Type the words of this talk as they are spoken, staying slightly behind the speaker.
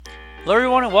Hello,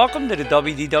 everyone, and welcome to the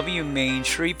WDW Main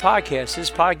Street Podcast. This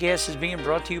podcast is being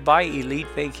brought to you by Elite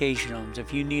Vacation Homes.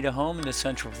 If you need a home in the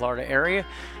Central Florida area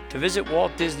to visit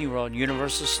Walt Disney World,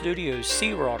 Universal Studios,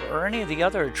 SeaWorld, or any of the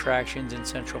other attractions in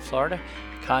Central Florida,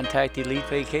 contact Elite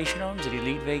Vacation Homes at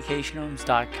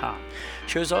elitevacationhomes.com.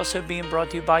 Show's also being brought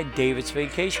to you by David's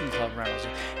Vacation Club Rentals.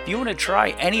 If you want to try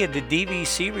any of the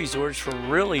DVC resorts for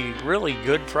really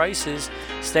good prices,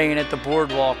 staying at the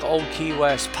Boardwalk, Old Key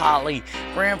West, Poly,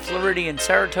 Grand Floridian,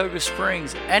 Saratoga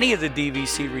Springs, any of the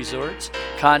DVC resorts,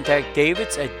 contact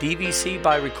David's at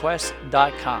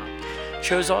dvcbyrequest.com.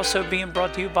 Show's also being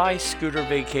brought to you by Scooter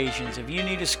Vacations. If you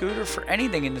need a scooter for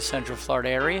anything in the Central Florida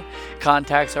area,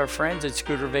 contact our friends at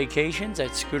Scooter Vacations at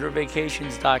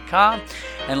scootervacations.com.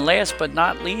 And last but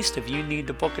not least, if you need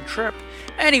to book a trip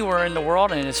anywhere in the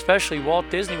world, and especially Walt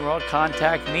Disney World,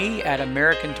 contact me at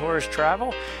American Tourist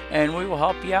Travel, and we will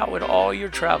help you out with all your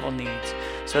travel needs.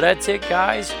 So that's it,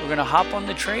 guys. We're going to hop on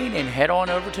the train and head on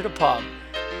over to the pub.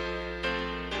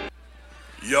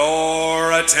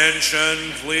 Your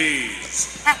attention,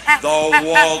 please. The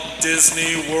Walt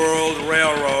Disney World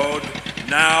Railroad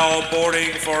now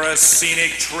boarding for a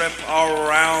scenic trip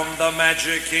around the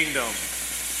Magic Kingdom.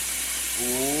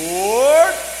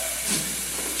 Board!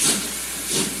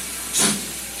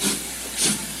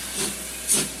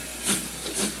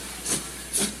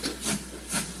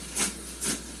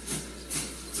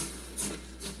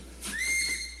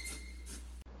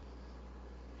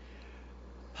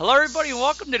 Hello, everybody, and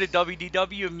welcome to the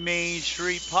WDW Main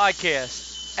Street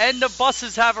Podcast. And the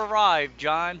buses have arrived,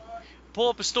 John. Pull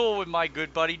up a stool with my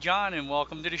good buddy John, and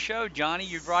welcome to the show. Johnny,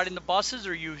 you riding the buses,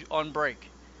 or you on break?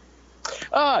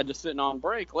 Just sitting on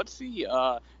break. Let's see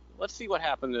what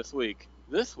happened this week.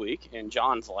 This week in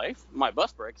John's life, my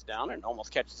bus breaks down and almost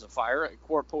catches a fire at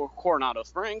Coronado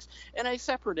Springs. In a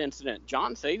separate incident,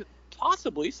 John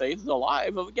possibly saves the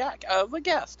life of a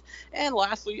guest. And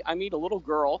lastly, I meet a little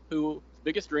girl who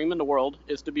biggest dream in the world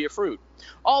is to be a fruit.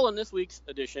 All in this week's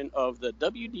edition of the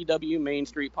WDW Main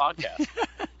Street Podcast.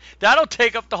 That'll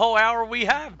take up the whole hour we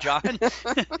have, John.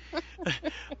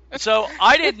 So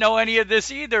I didn't know any of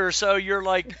this either, so you're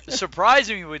like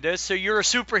surprising me with this. So you're a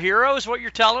superhero is what you're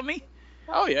telling me?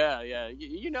 Oh, yeah.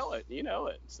 You know it.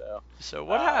 So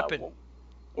what happened?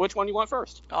 Which one you want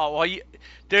first? Oh, well,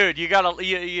 dude,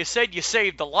 you said you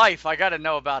saved the life. I got to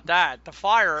know about that. The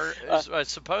fire,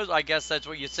 I guess that's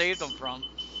what you saved them from.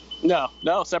 No,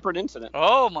 separate incident.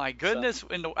 Oh, my goodness.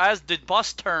 So. As the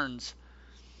bus turns.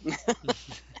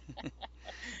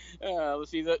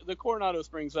 Let's see, the Coronado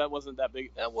Springs, that wasn't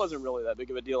really that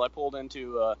big of a deal. I pulled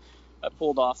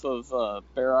off of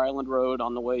Bear Island Road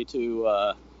on the way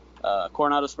to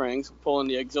Coronado Springs, pulling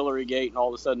the auxiliary gate, and all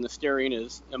of a sudden the steering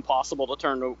is impossible to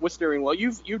turn with steering wheel.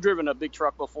 You've driven a big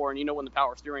truck before, and you know when the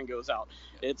power steering goes out,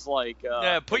 it's like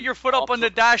put your foot up on the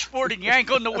dashboard and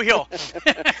yank on the wheel.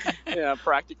 Yeah,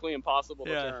 practically impossible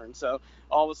to turn. So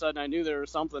all of a sudden I knew there was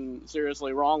something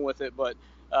seriously wrong with it, but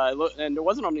and there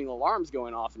wasn't any alarms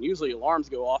going off, and usually alarms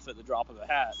go off at the drop of a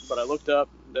hat. But I looked up,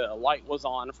 the light was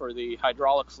on for the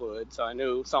hydraulic fluid, so I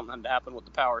knew something had happened with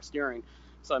the power steering.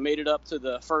 So I made it up to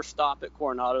the first stop at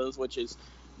Coronado's, which is,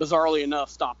 bizarrely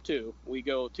enough, stop 2. We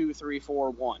go 2, 3,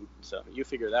 4, 1. So you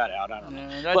figure that out. I don't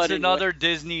know. That's another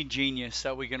Disney genius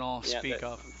that we can all speak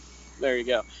of. There you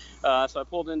go. So I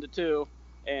pulled into 2,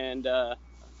 and I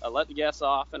let the guests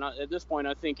off. And at this point,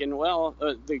 I'm thinking,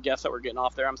 the guests that were getting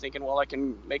off there, I'm thinking, I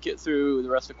can make it through the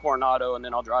rest of Coronado, and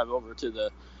then I'll drive over to the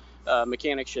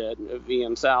mechanic shed at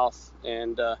VM South.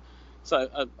 And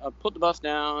so I put the bus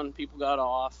down, people got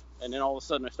off, and then all of a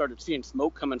sudden I started seeing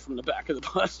smoke coming from the back of the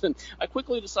bus, and I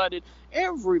quickly decided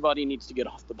everybody needs to get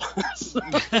off the bus.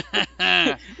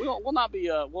 We'll not be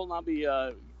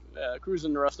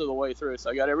cruising the rest of the way through,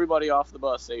 so I got everybody off the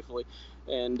bus safely,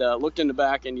 and looked in the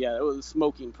back, and it was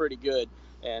smoking pretty good,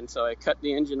 and so I cut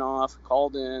the engine off,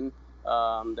 called in.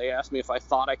 They asked me if I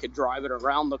thought I could drive it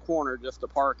around the corner just to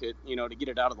park it, to get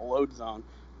it out of the load zone.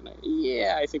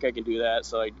 Yeah, I think I can do that.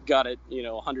 So I got it,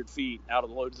 100 feet out of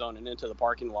the load zone and into the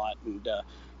parking lot. And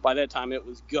by that time, it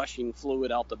was gushing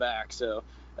fluid out the back. So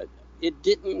it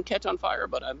didn't catch on fire,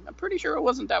 but I'm pretty sure it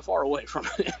wasn't that far away from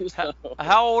it. So.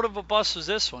 How old of a bus was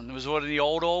this one? Was it one of the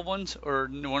old ones or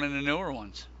one of the newer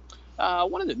ones?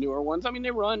 One of the newer ones. I mean, they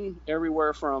run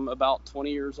everywhere from about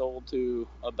 20 years old to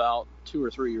about 2 or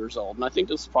 3 years old. And I think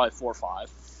this is probably 4 or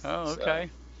 5. Oh,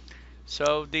 okay.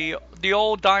 So the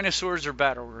old dinosaurs are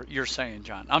better, you're saying,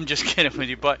 John. I'm just kidding with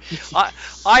you. But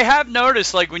I have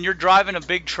noticed, like, when you're driving a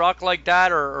big truck like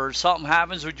that or something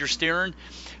happens with your steering,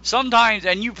 sometimes,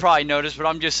 and you probably notice, but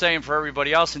I'm just saying for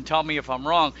everybody else, and tell me if I'm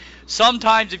wrong,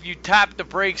 sometimes if you tap the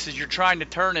brakes as you're trying to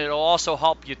turn it, it'll also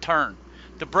help you turn.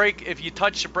 the brake, if you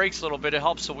touch the brakes a little bit, it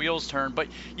helps the wheels turn. But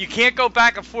you can't go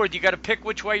back and forth. You got to pick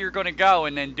which way you're going to go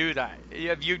and then do that.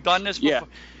 Have you done this before?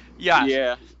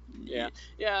 Yeah.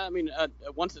 Yeah. I mean,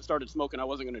 once it started smoking, I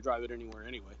wasn't going to drive it anywhere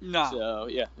anyway. No. So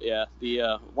yeah.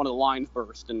 The one of the lines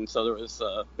burst, and so there was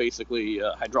basically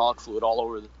hydraulic fluid all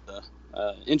over the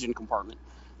engine compartment.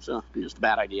 So just a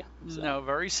bad idea. So. No,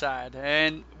 very sad.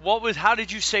 And how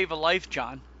did you save a life,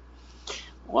 John?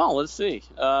 Well, let's see.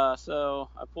 So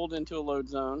I pulled into a load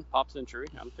zone, Pop Century.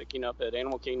 I'm picking up at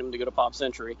Animal Kingdom to go to Pop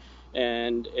Century,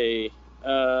 and I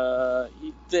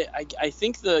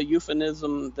think the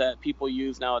euphemism that people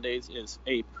use nowadays is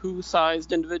a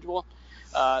poo-sized individual.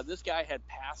 This guy had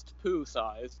passed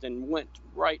poo-sized and went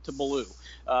right to Baloo.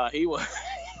 He was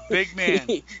big man.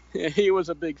 He was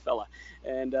a big fella,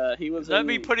 and he was. Let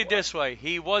me put it this way: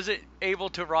 he wasn't able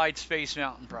to ride Space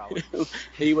Mountain, probably.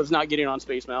 He was not getting on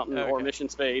Space Mountain or Mission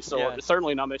Space, or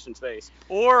certainly not Mission Space.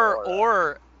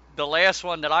 Or the last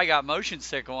one that I got motion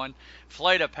sick on,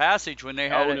 Flight of Passage, when they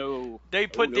had they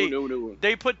put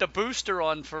the booster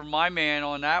on for my man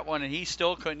on that one, and they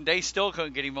still couldn't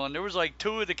get him on. There was like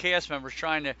 2 of the cast members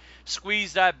trying to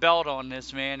squeeze that belt on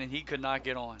this man, and he could not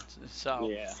get on.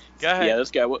 So go ahead. Yeah,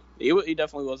 this guy he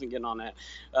definitely wasn't getting on that.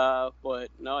 But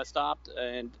no, I stopped,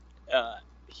 and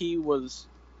he was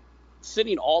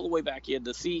sitting all the way back. He had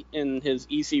the seat in his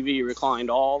ECV reclined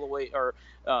all the way, or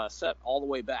set all the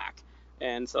way back.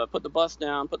 And so I put the bus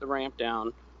down, put the ramp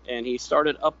down, and he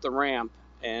started up the ramp.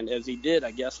 And as he did,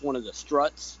 I guess one of the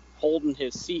struts holding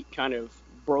his seat kind of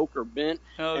broke or bent.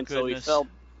 Oh, and goodness. So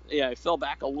he fell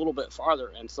back a little bit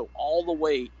farther. And so all the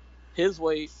weight, his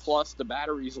weight plus the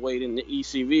battery's weight in the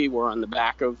ECV were on the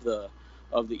back of the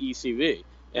ECV.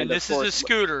 And this is a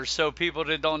scooter, so people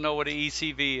that don't know what an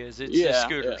ECV is, it's just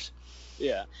scooters.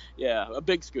 Yeah, a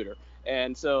big scooter.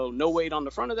 And so no weight on the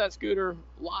front of that scooter,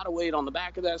 a lot of weight on the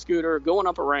back of that scooter, going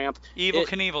up a ramp. Evel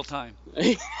Knievel time.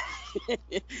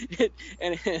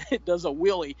 It does a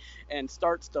wheelie and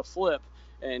starts to flip,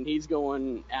 and he's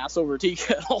going ass over tea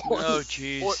kettle. Oh,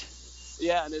 jeez.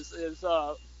 Yeah, and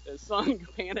his son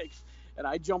panics, and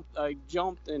I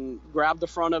jumped and grabbed the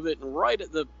front of it, and right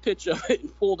at the pitch of it,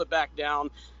 and pulled it back down.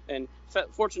 And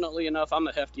fortunately enough, I'm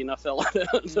a hefty enough fella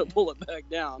to pull it back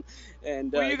down.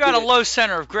 And you got a low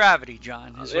center of gravity,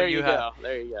 John. There you go.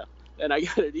 And I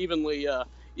got it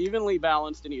evenly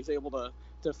balanced, and he was able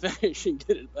to finish and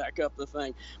get it back up the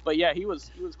thing. But yeah, he was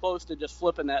close to just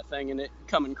flipping that thing and it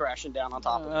coming crashing down on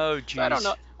top of him. Oh, jeez.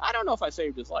 So I don't know if I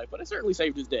saved his life, but I certainly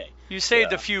saved his day. You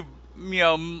saved a few,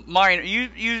 minor.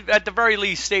 You at the very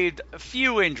least saved a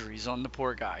few injuries on the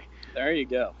poor guy. There you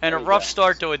go. And a rough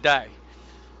start to a day.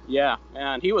 Yeah,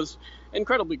 and he was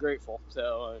incredibly grateful.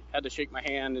 So I had to shake my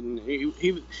hand, and he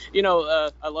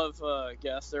I love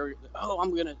guests. They're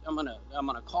I'm gonna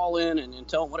call in and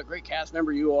tell them what a great cast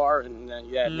member you are, and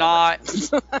it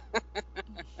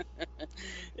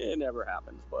never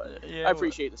happens. But I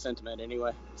appreciate the sentiment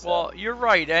anyway. So. Well, you're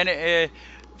right, and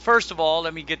first of all,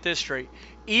 let me get this straight.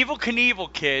 Evel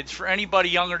Knievel kids, for anybody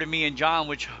younger than me and John,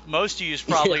 which most of you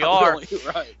probably are, really,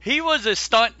 right. He was a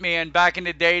stunt man back in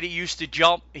the day that used to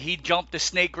jump. He jumped the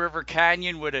Snake River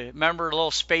Canyon with a little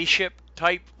spaceship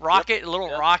type rocket,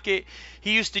 rocket.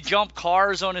 He used to jump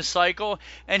cars on his cycle,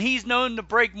 and he's known to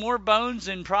break more bones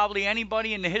than probably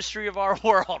anybody in the history of our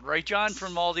world, right, John?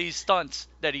 From all these stunts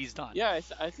that he's done. Yeah,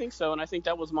 I think so, and I think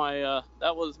that was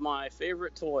my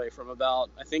favorite toy from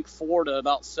about 4 to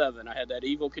about 7. I had that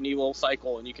Evel Knievel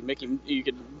cycle, and you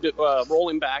could roll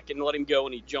him back and let him go,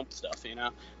 and he jumped stuff,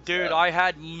 Dude, so. I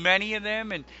had many of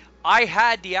them, and I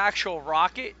had the actual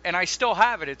rocket, and I still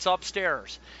have it. It's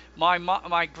upstairs.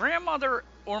 My grandmother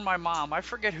or my mom, I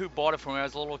forget who bought it for me. I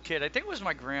was a little kid. I think it was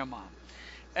my grandma.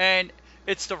 And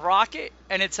it's the rocket,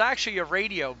 and it's actually a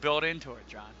radio built into it,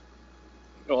 John.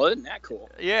 Oh, isn't that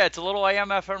cool? Yeah, it's a little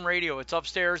AM/FM radio. It's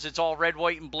upstairs. It's all red,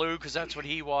 white, and blue because that's what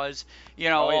he was,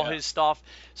 all his stuff.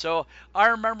 So I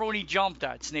remember when he jumped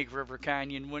that Snake River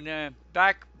Canyon when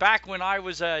back when I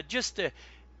was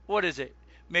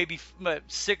maybe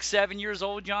 6, 7 years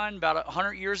old, John, about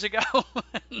 100 years ago.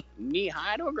 Knee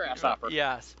high to a grasshopper.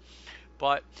 Yes.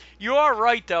 But you are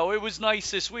right, though. It was nice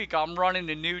this week. I'm running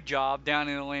a new job down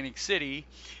in Atlantic City.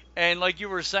 And like you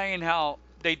were saying, how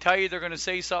they tell you they're going to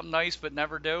say something nice but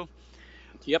never do.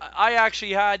 Yep. I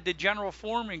actually had the general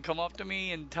foreman come up to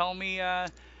me and tell me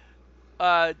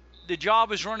the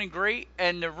job is running great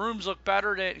and the rooms look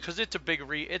better because it's a big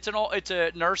it's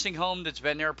a nursing home that's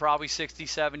been there probably 60,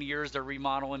 70 years. They're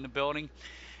remodeling the building.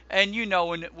 And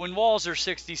when walls are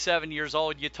 60, 70 years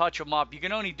old, you touch them up. You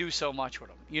can only do so much with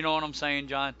them. You know what I'm saying,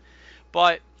 John?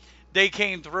 But they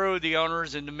came through, the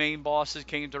owners and the main bosses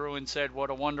came through and said what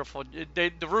a wonderful,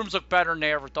 the rooms look better than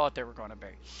they ever thought they were going to be.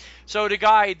 So the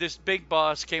guy, this big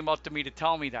boss, came up to me to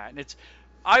tell me that, and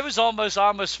I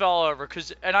almost fell over,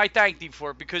 and I thanked him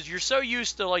for it, because you're so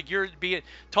used to, like, you're being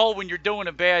told when you're doing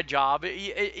a bad job,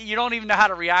 you don't even know how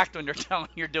to react when they're telling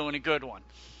you you're doing a good one.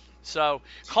 So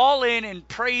call in and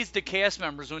praise the cast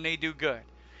members when they do good.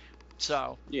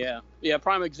 So yeah,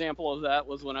 prime example of that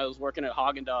was when I was working at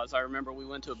Haagen-Dazs. I remember we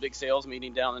went to a big sales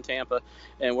meeting down in Tampa,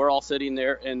 and we're all sitting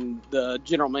there, and the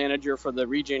general manager for the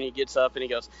region, he gets up and he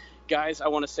goes, "Guys, I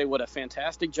want to say what a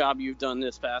fantastic job you've done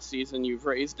this past season. You've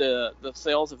raised the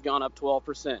sales have gone up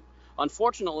 12%.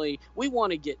 Unfortunately, we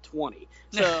want to get 20."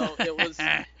 So it was,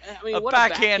 I mean, what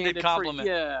backhanded compliment.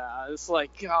 Yeah, it's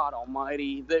like, God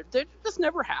Almighty, they're just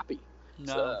never happy.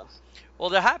 No. So. Well,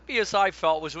 the happiest I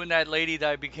felt was when that lady that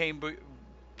I became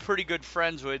pretty good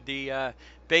friends with, the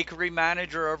bakery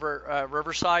manager over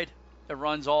Riverside, that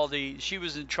runs she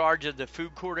was in charge of the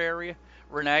food court area.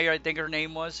 Renee, I think her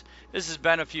name was. This has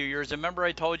been a few years. Remember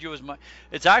I told you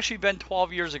it's actually been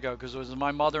 12 years ago, because it was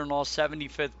my mother-in-law's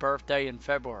 75th birthday in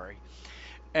February.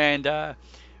 And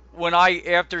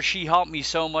after she helped me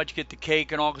so much get the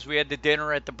cake and all, because we had the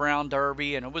dinner at the Brown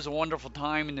Derby, and it was a wonderful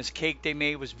time, and this cake they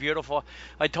made was beautiful.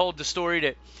 I told the story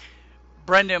that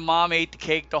Brenda and Mom ate the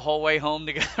cake the whole way home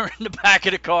together in the back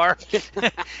of the car.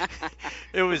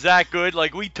 It was that good.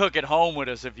 Like, we took it home with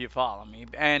us, if you follow me.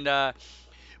 And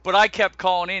but I kept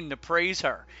calling in to praise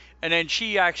her. And then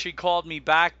she actually called me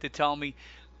back to tell me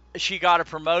she got a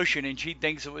promotion, and she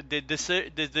thinks the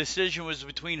decision was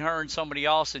between her and somebody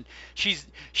else. And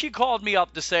she called me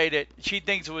up to say that she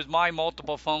thinks it was my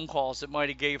multiple phone calls that might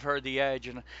have gave her the edge.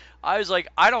 And I was like,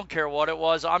 I don't care what it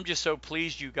was. I'm just so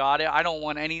pleased you got it. I don't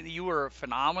want you were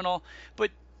phenomenal. But,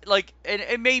 like,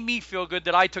 it made me feel good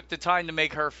that I took the time to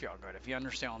make her feel good, if you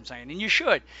understand what I'm saying. And you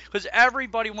should, because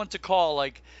everybody wants to call.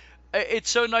 Like, it's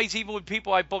so nice, even with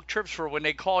people I book trips for, when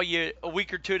they call you a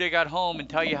week or two they got home and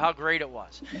tell you how great it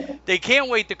was. They can't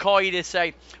wait to call you to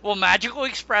say, well, Magical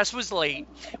Express was late.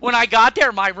 When I got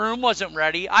there, my room wasn't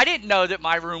ready. I didn't know that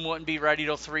my room wouldn't be ready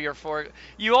till 3 or 4.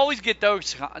 You always get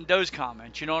those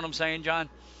comments. You know what I'm saying, John?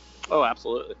 Oh,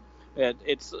 absolutely.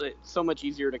 It's so much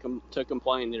easier to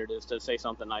complain than it is to say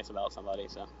something nice about somebody.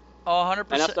 So. Oh,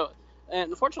 100%. And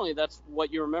unfortunately, that's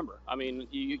what you remember. I mean,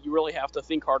 you really have to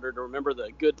think harder to remember the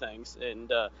good things.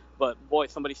 And but boy,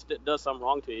 somebody does something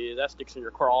wrong to you, that sticks in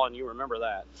your craw, and you remember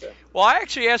that. So. Well, I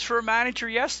actually asked for a manager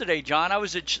yesterday, John. I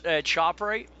was at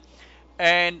ShopRite,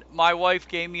 and my wife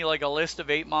gave me like a list of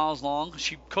 8 miles long.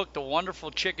 She cooked a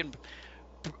wonderful chicken.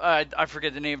 I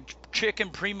forget the name. Chicken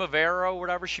Primavera or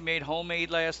whatever she made homemade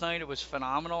last night. It was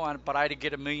phenomenal, but I had to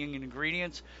get 1 million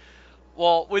ingredients.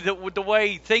 Well, with the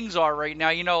way things are right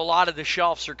now, you know, a lot of the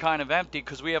shelves are kind of empty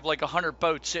because we have like 100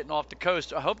 boats sitting off the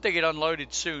coast. I hope they get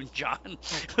unloaded soon, John.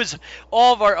 Because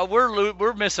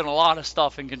we're missing a lot of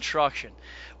stuff in construction.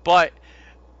 But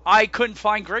I couldn't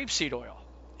find grapeseed oil,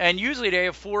 and usually they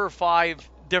have 4 or 5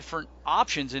 different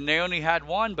options, and they only had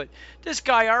one. But this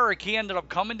guy Eric, he ended up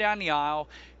coming down the aisle.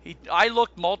 I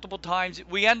looked multiple times.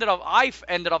 I ended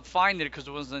up finding it because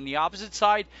it was on the opposite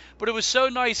side. But it was so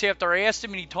nice after I asked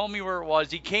him and he told me where it was.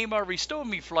 He came over. He stood with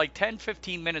me for like 10,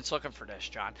 15 minutes looking for this,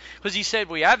 John. Because he said,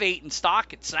 we have 8 in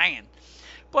stock. It's saying.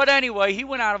 But anyway, he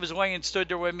went out of his way and stood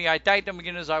there with me. I thanked him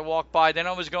again as I walked by. Then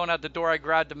I was going out the door. I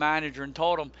grabbed the manager and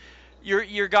told him,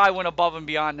 your guy went above and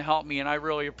beyond to help me, and I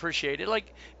really appreciate it.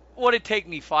 Like, would it take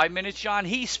me 5 minutes, John?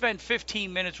 He spent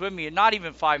 15 minutes with me, and not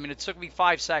even 5 minutes. It took me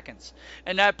 5 seconds.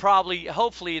 And that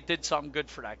hopefully it did something good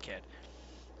for that kid.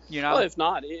 You know? Well,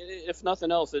 if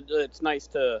nothing else,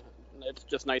 it's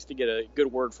just nice to get a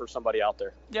good word for somebody out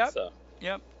there. Yep. So.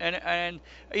 Yep. And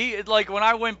he, like, when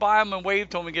I went by him and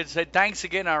waved to him and said, thanks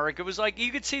again, Eric, it was like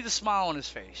you could see the smile on his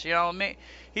face. You know,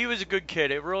 he was a good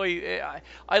kid.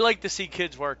 I like to see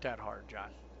kids work that hard, John.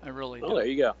 I really do. Oh, there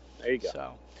you go.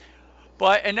 So.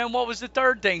 But, and then what was the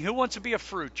third thing? Who wants to be a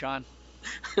fruit, John?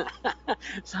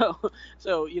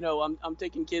 So you know, I'm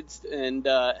taking kids and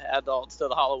adults to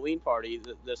the Halloween party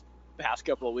this past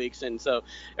couple of weeks, and so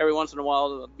every once in a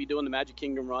while I'll be doing the Magic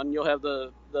Kingdom run. You'll have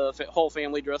the whole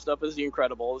family dressed up as the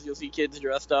Incredibles. You'll see kids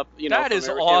dressed up. You know, that is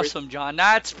awesome, John.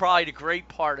 That's probably the great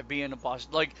part of being a bus.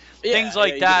 Like things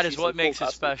like that is what makes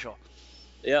it special.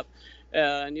 Yep.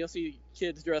 And you'll see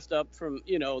kids dressed up from,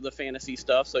 you know, the fantasy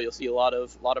stuff. So you'll see a lot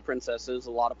of princesses,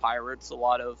 a lot of pirates, a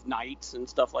lot of knights and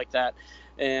stuff like that.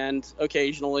 And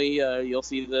occasionally you'll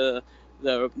see the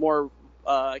more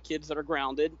kids that are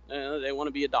grounded. They want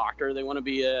to be a doctor. They want to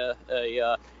be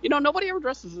nobody ever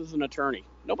dresses as an attorney.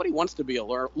 Nobody wants to be a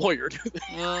lawyer. Do they?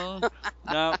 No.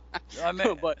 I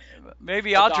mean, But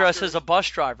maybe a I'll dress doctor- as a bus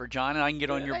driver, John, and I can get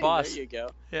on your Hey, bus. There you go.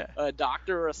 Yeah. A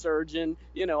doctor, a surgeon,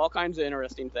 all kinds of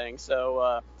interesting things.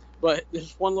 So, but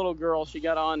this one little girl, she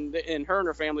got on, and her and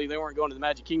her family, they weren't going to the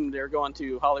Magic Kingdom. They were going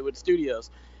to Hollywood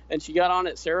Studios. And she got on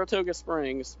at Saratoga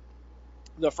Springs,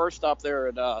 the first stop there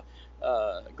at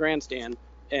Grandstand.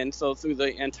 And so through the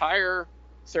entire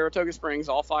Saratoga Springs,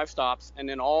 all 5 stops, and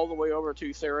then all the way over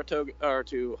to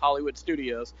to Hollywood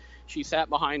Studios, she sat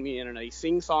behind me and in a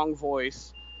sing-song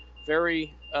voice,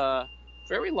 very,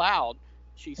 very loud,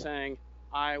 she sang,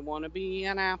 "I want to be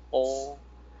an apple.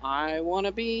 I want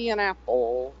to be an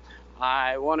apple.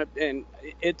 I want to," and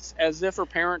it's as if her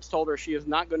parents told her she is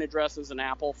not going to dress as an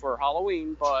apple for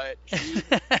Halloween, but she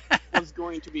was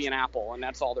going to be an apple, and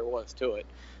that's all there was to it.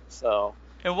 So.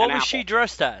 And what an was she apple.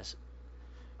 dressed as?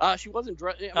 She wasn't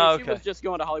dressed. I mean, Oh, she okay. was just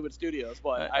going to Hollywood Studios,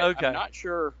 but Okay. I'm not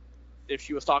sure if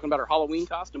she was talking about her Halloween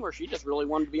costume or she just really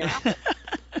wanted to be an apple.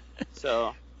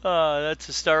 So. That's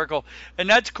hysterical. And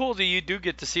that's cool that you do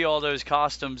get to see all those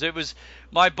costumes. It was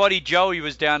my buddy Joey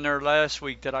was down there last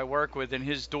week that I work with, and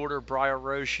his daughter Briar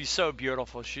Rose, she's so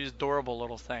beautiful. She's an adorable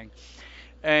little thing.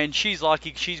 And she's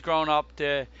lucky. She's grown up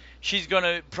to. She's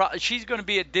gonna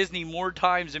be at Disney more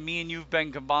times than me and you've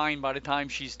been combined by the time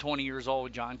she's 20 years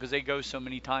old, John, because they go so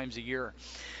many times a year.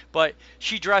 But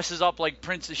she dresses up like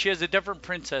princess. She has a different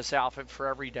princess outfit for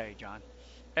every day, John.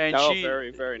 And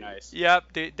Very, very nice.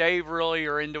 Yep, they really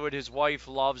are into it. His wife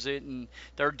loves it, and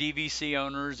they're DVC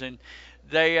owners. And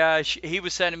he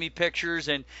was sending me pictures.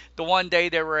 And the one day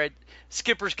they were at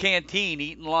Skipper's Canteen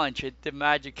eating lunch at the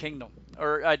Magic Kingdom,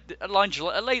 or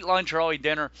late lunch, early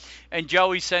dinner. And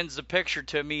Joey sends the picture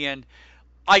to me, and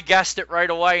I guessed it right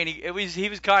away. And he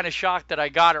was kind of shocked that I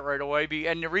got it right away.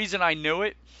 And the reason I knew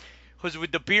it was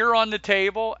with the beer on the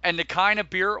table and the kind of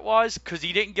beer it was, because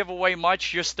he didn't give away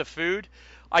much, just the food.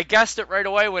 I guessed it right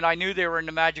away when I knew they were in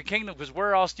the Magic Kingdom, because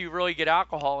where else do you really get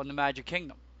alcohol in the Magic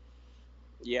Kingdom?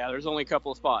 Yeah, there's only a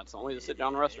couple of spots, only the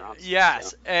sit-down restaurants.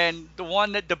 Yes, So. and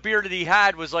the beer that he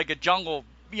had was like a jungle,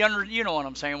 you know what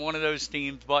I'm saying, one of those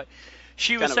themes. But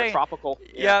she was Kind of saying, a tropical.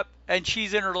 Yeah. yep, and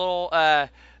she's in her little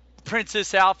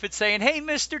princess outfit saying, "Hey,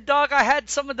 Mr. Doug, I had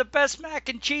some of the best mac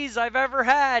and cheese I've ever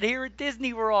had here at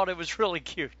Disney World." It was really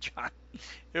cute, John.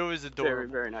 It was adorable. Very,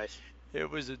 very nice. It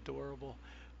was adorable.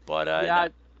 But Yeah,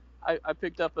 I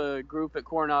picked up a group at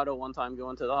Coronado one time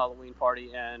going to the Halloween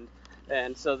party,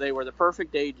 and so they were the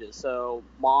perfect ages. So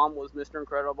mom was Mr.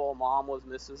 Incredible, mom was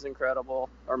Mrs. Incredible,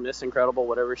 or Miss Incredible,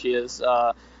 whatever she is.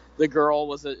 The girl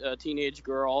was a teenage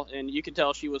girl, and you could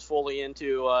tell she was fully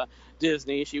into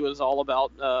Disney. She was all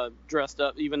about dressed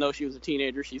up. Even though she was a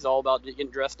teenager, she's all about getting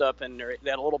dressed up. And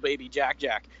that little baby Jack.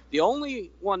 The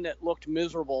only one that looked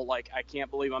miserable, like, I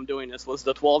can't believe I'm doing this, was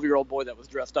the 12-year-old boy that was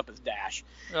dressed up as Dash.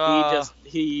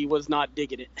 He was not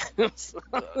digging it.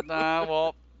 Nah,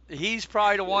 well, he's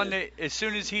probably the one that, as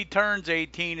soon as he turns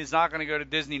 18, is not going to go to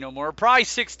Disney no more. Probably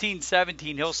 16,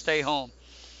 17, he'll stay home.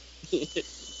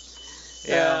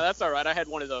 Yeah, that's all right. I had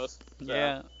one of those. So.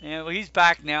 Yeah. Well, he's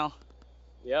back now.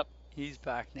 Yep. He's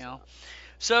back now.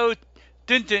 So,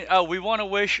 we want to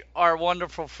wish our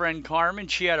wonderful friend Carmen.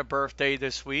 She had a birthday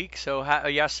this week. So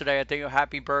yesterday, I think,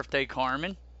 happy birthday,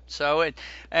 Carmen. So,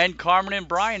 and Carmen and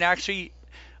Brian actually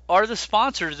are the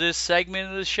sponsors of this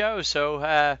segment of the show. So,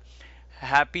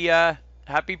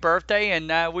 happy birthday, and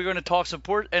we're going to talk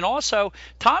support. And also,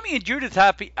 Tommy and Judith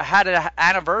had an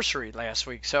anniversary last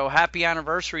week. So, happy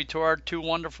anniversary to our two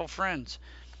wonderful friends.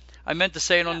 I meant to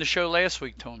say it on the show last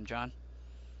week to them, John.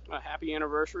 A happy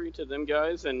anniversary to them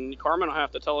guys, and Carmen will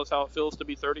have to tell us how it feels to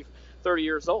be 30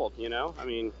 years old, I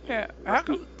mean, Yeah,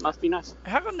 must be nice.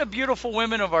 How come the beautiful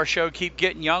women of our show keep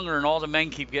getting younger and all the men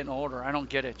keep getting older? I don't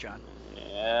get it, John.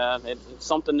 Yeah, it's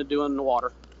something to do in the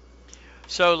water.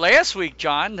 So last week,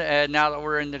 John, now that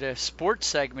we're into the sports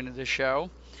segment of the show,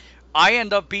 I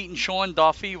end up beating Sean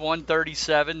Duffy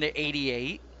 137 to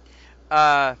 88.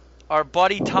 Our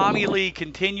buddy Tommy Lee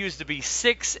continues to be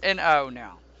 6-0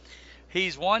 now. He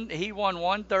won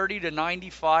 130 to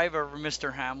 95 over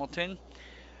Mr. Hamilton.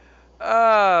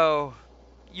 Oh,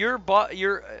 your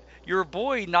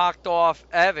boy knocked off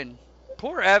Evan.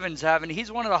 Poor Evan's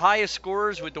he's one of the highest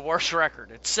scorers with the worst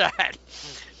record. It's sad.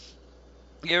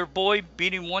 Your boy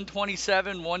beat him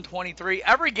 127, 123.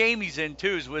 Every game he's in,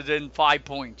 too, is within 5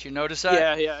 points. You notice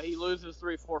that? Yeah. He loses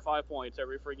 3, 4, 5 points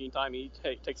every freaking time he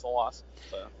takes a loss.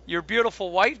 So. Your beautiful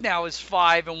wife now is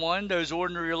 5-1. Those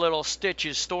ordinary little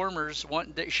Stitches Stormers.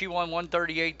 She won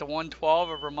 138 to 112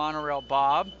 over Monorail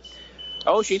Bob.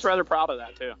 Oh, she's rather proud of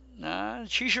that, too.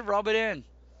 She should rub it in.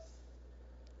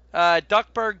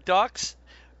 Duckburg Ducks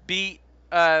beat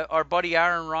our buddy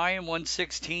Aaron Ryan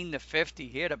 116-50.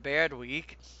 He had a bad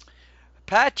week.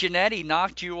 Pat Giannetti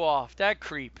knocked you off. That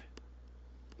creep.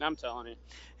 I'm telling you.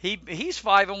 He's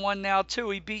 5-1 now too.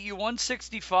 He beat you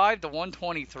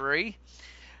 165-123.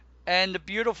 And the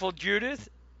beautiful Judith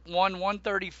won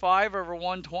 135 over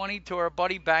 120 to our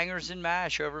buddy Bangers and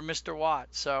Mash over Mr. Watt.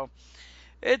 So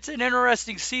it's an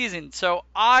interesting season. So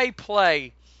I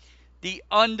play the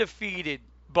undefeated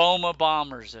Boma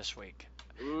Bombers this week.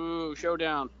 Ooh,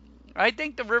 showdown. I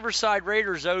think the Riverside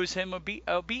Raiders owes him a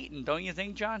beating, don't you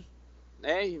think, John?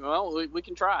 Hey, well, we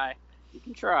can try. You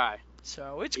can try.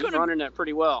 So he's running that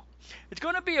pretty well. It's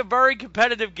going to be a very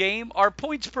competitive game. Our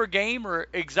points per game are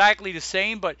exactly the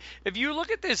same, but if you look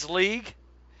at this league,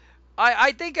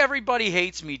 I think everybody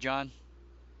hates me, John.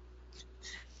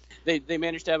 They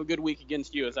managed to have a good week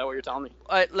against you. Is that what you're telling me?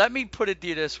 Let me put it to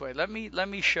you this way. Let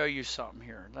me show you something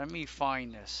here. Let me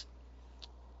find this.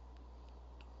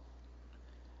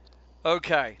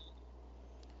 Okay.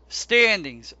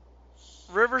 Standings.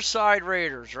 Riverside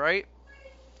Raiders, right?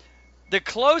 The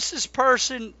closest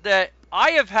person that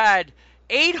I have had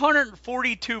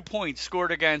 842 points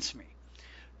scored against me.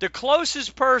 The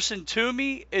closest person to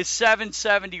me is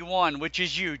 771, which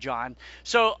is you, John.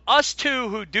 So us two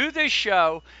who do this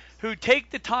show, who take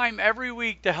the time every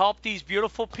week to help these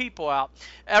beautiful people out,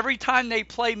 every time they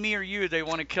play me or you, they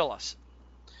want to kill us.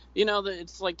 You know,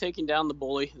 it's like taking down the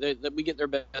bully. We get their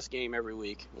best game every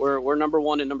week. We're number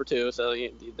 1 and number 2, so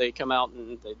they come out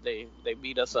and they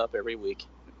beat us up every week.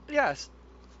 Yes,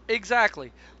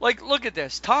 exactly. Like, look at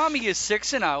this. Tommy is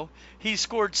 6-0. He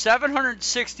scored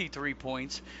 763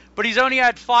 points, but he's only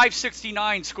had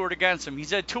 569 scored against him.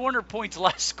 He's had 200 points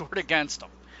less scored against him.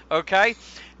 Okay?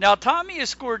 Now, Tommy has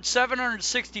scored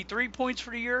 763 points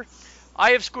for the year.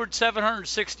 I have scored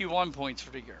 761 points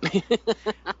for the year.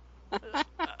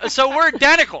 So we're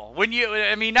identical.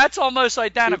 That's almost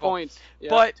identical. 2 points. Yeah,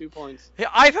 but 2 points.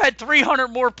 I've had 300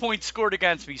 more points scored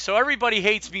against me, so everybody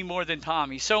hates me more than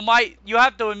Tommy. So you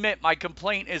have to admit my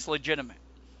complaint is legitimate.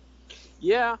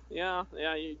 Yeah.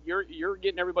 You're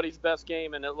getting everybody's best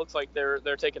game, and it looks like they're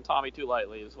taking Tommy too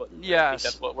lightly. I think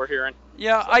that's what we're hearing.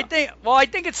 Yeah, so. I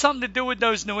think it's something to do with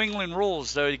those New England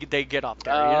rules though they get up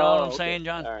there. You know what I'm saying,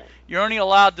 John? All right. You're only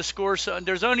allowed to score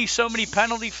there's only so many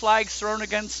penalty flags thrown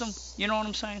against them. You know what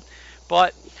I'm saying?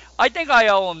 But I think I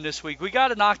owe him this week. We got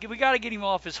to get him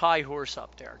off his high horse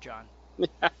up there, John.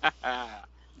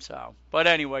 So, but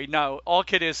anyway, no, all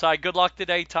kidding aside, good luck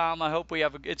today, Tom. I hope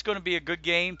it's going to be a good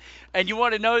game. And you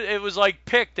want to know, it was like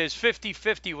picked as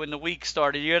 50-50 when the week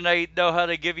started. You know how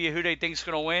they give you who they think's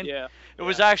going to win? Yeah. It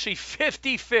was actually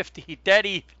 50-50, dead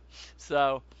even.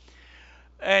 So,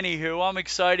 anywho, I'm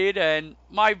excited. And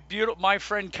my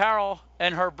friend Carol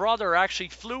and her brother actually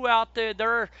flew out there.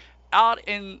 They're out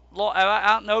in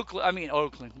Oakland.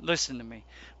 Oakland. Listen to me.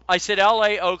 I said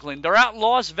L.A., Oakland. They're out in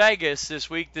Las Vegas this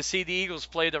week to see the Eagles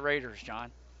play the Raiders, John.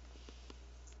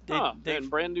 In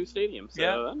brand new stadium. So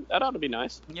yeah. That ought to be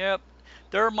nice. Yep.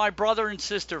 They're my brother and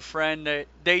sister friend.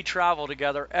 They travel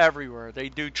together everywhere. They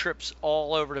do trips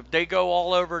all over. They go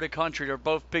all over the country. They're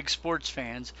both big sports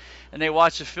fans, and they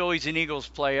watch the Phillies and Eagles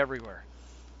play everywhere.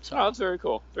 So, that's very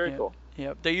cool. Very cool.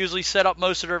 Yep. They usually set up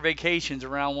most of their vacations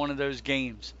around one of those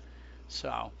games.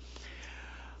 So.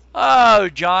 Oh,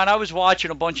 John, I was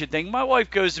watching a bunch of things. My wife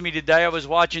goes to me today. I was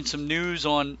watching some news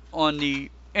on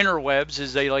the interwebs,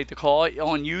 as they like to call it,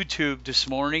 on YouTube this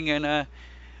morning, and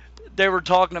they were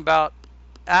talking about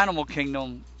Animal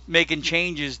Kingdom making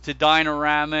changes to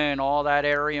Dinorama and all that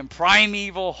area, and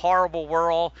Primeval, Horrible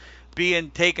World being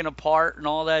taken apart and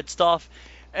all that stuff.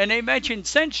 And they mentioned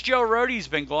since Joe Rohde's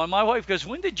been gone, my wife goes,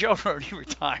 when did Joe Rohde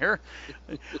retire?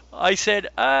 I said,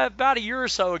 about a year or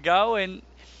so ago, and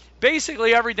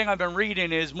basically everything I've been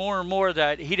reading is more and more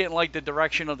that he didn't like the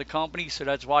direction of the company, so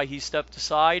that's why he stepped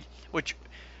aside, which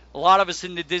a lot of us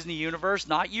in the Disney universe,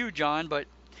 not you, John, but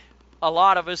a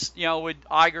lot of us, with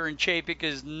Iger and Chapek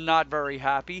is not very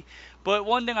happy. But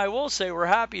one thing I will say we're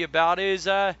happy about is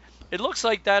it looks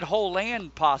like that whole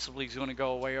land possibly is going to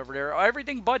go away over there.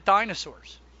 Everything but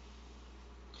dinosaurs.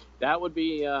 That would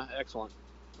be excellent.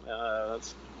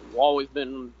 That's always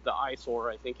been the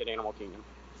eyesore, I think, at Animal Kingdom.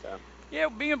 So. Yeah,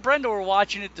 me and Brenda were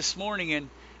watching it this morning, and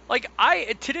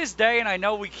to this day, and I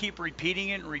know we keep repeating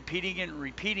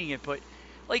it, but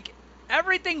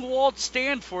everything Walt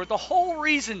stand for, the whole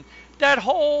reason that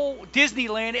whole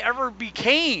Disneyland ever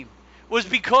became was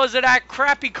because of that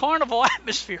crappy carnival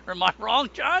atmosphere. Am I wrong,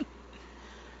 John?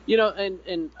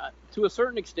 And to a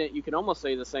certain extent, you can almost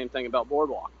say the same thing about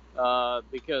Boardwalk.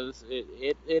 because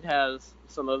it has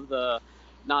some of the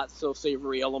not so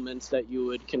savory elements that you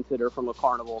would consider from a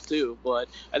carnival too. But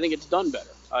I think it's done better.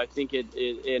 I think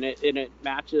it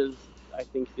matches, I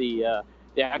think, the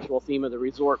actual theme of the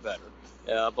resort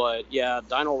better. But yeah,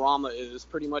 Dino-Rama is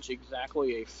pretty much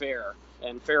exactly a fair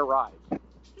ride.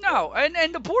 No,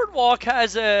 and the boardwalk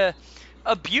has a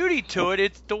beauty to it.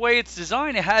 It's the way it's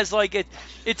designed. It has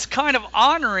it's kind of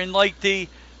honoring like the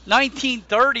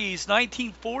 1930s,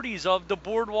 1940s of the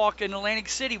boardwalk in Atlantic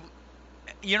City.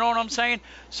 You know what I'm saying?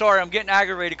 Sorry, I'm getting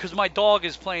aggravated because my dog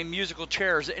is playing musical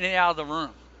chairs in and out of the room.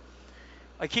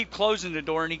 I keep closing the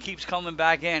door and he keeps coming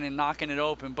back in and knocking it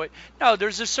open. But no,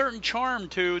 there's a certain charm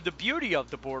to the beauty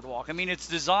of the boardwalk. I mean, it's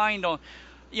designed on,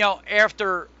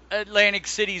 after Atlantic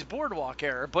City's boardwalk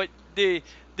era. But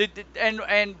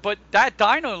but that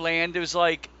Dino Land is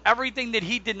like everything that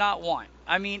he did not want.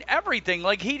 I mean, everything.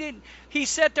 Like he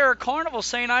sat there at Carnival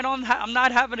saying, I'm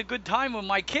not having a good time with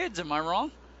my kids. Am I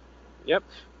wrong? Yep,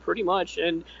 pretty much.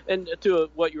 And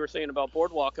to what you were saying about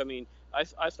Boardwalk, I mean,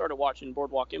 I started watching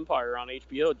Boardwalk Empire on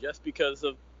HBO just because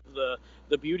of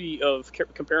the beauty of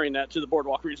comparing that to the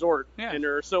Boardwalk Resort. Yeah. And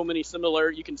there are so many similar.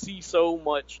 You can see so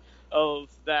much of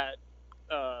that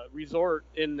resort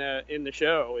in the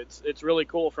show. It's really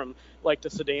cool, from like the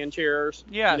sedan chairs,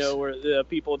 yes, where the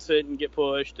people would sit and get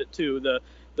pushed, to the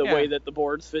way that the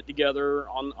boards fit together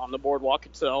on the boardwalk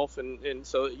itself, and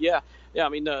so yeah. I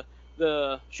mean,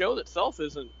 the show itself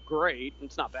isn't great.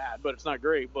 It's not bad, but it's not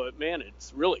great. But man,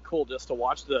 it's really cool just to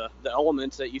watch the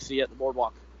elements that you see at the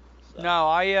boardwalk. So. No,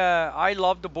 I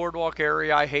love the boardwalk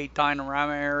area. I hate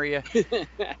Dino-Rama area.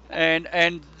 and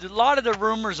a lot of the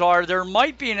rumors are there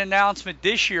might be an announcement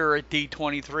this year at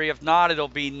D23. If not, it'll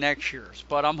be next year's.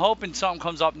 But I'm hoping something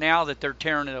comes up now that they're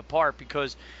tearing it apart,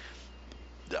 because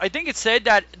I think it said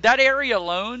that area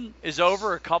alone is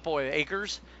over a couple of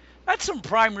acres. That's some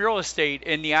prime real estate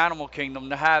in the animal kingdom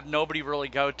to have nobody really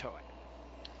go to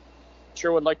it.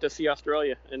 Sure would like to see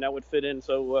Australia, and that would fit in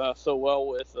so well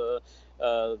with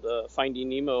the Finding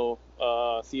Nemo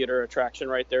theater attraction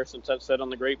right there, since that's set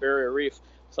on the Great Barrier Reef.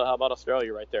 So how about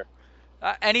Australia right there?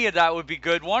 Any of that would be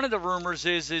good. One of the rumors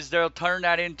is they'll turn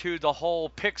that into the whole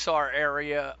Pixar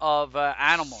area of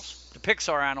animals. The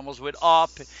Pixar animals with Up.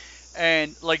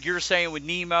 And like you're saying with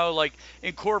Nemo, like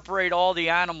incorporate all the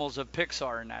animals of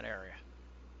Pixar in that area.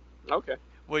 Okay.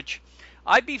 Which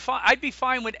I'd be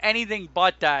fine with anything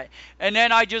but that. And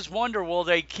then I just wonder, will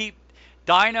they keep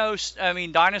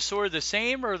Dinosaur the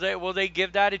same, or will they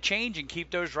give that a change and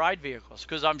keep those ride vehicles?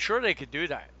 Because I'm sure they could do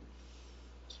that.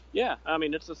 Yeah, I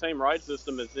mean, it's the same ride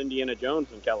system as Indiana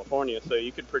Jones in California, so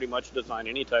you could pretty much design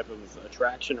any type of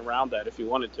attraction around that if you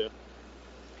wanted to.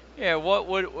 Yeah,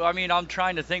 I'm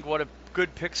trying to think what a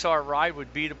good Pixar ride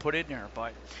would be to put in there,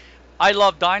 but I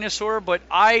love Dinosaur, but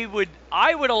I would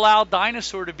allow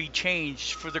Dinosaur to be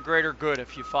changed for the greater good,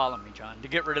 if you follow me, John, to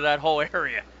get rid of that whole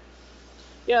area.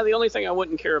 Yeah, the only thing I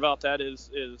wouldn't care about that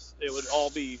is it would all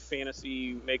be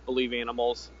fantasy make-believe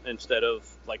animals instead of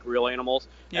like real animals.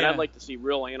 Yeah. And I'd like to see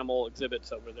real animal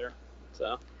exhibits over there.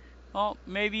 So. Well,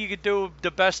 maybe you could do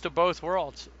the best of both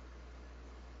worlds.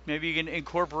 Maybe you can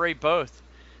incorporate both.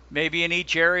 Maybe in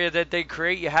each area that they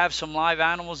create, you have some live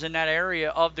animals in that area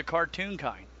of the cartoon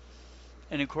kind,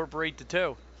 and incorporate the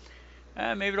two.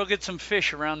 Maybe they'll get some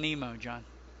fish around Nemo, John.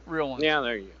 Real ones. Yeah,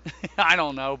 there you go. I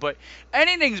don't know, but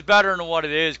anything's better than what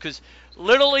it is, because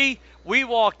literally we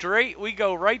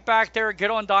go right back there,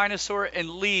 get on Dinosaur, and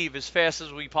leave as fast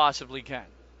as we possibly can.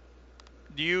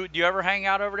 Do you ever hang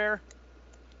out over there?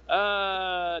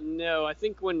 No. I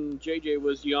think when JJ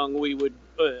was young, we would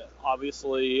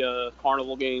obviously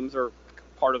carnival games are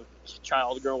part of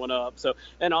child growing up. So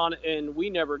and we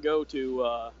never go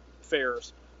to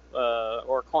fairs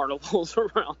or carnivals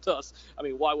around us. I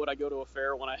mean, why would I go to a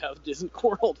fair when I have Disney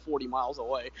World 40 miles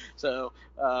away? So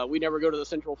we never go to the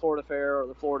Central Florida Fair or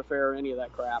the Florida Fair or any of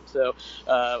that crap. So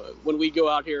when we go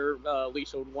out here,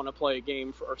 Lisa would want to play a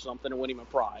game or something and win him a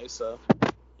prize. So.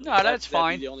 No, that's fine.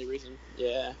 That'd be the only reason.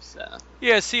 Yeah. So.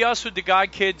 Yeah, see, us with the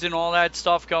guide kids and all that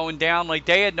stuff going down, like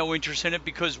they had no interest in it,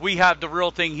 because we have the real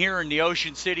thing here in the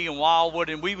Ocean City and Wildwood,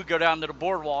 and we would go down to the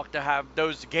boardwalk to have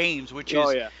those games, which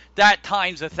is that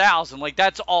times 1,000. Like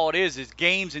that's all it is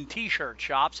games and T-shirt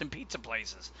shops and pizza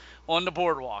places on the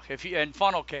boardwalk. And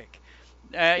funnel cake.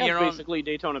 Basically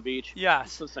Daytona Beach. Yes.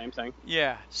 It's the same thing.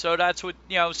 Yeah. So that's what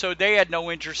So they had no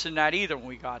interest in that either when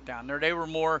we got down there. They were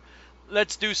more,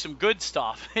 let's do some good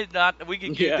stuff. Not we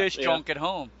can keep this junk at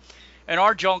home, and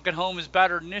our junk at home is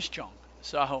better than this junk.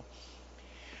 So,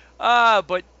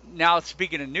 but now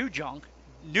speaking of new junk,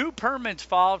 new permits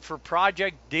filed for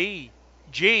Project G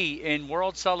in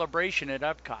World Celebration at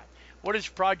Epcot. What is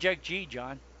Project G,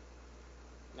 John?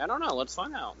 I don't know. Let's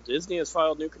find out. Disney has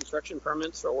filed new construction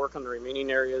permits for work on the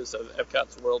remaining areas of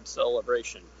Epcot's World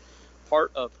Celebration.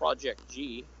 Part of Project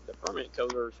G, the permit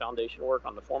covers foundation work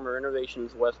on the former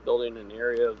Innovations West building in the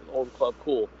area of Old Club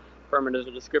Cool. Permit is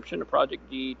a description of Project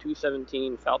G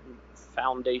 217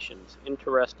 foundations.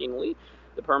 Interestingly,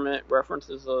 the permit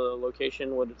references a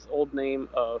location with its old name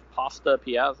of Pasta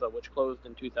Piazza, which closed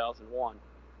in 2001.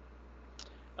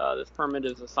 This permit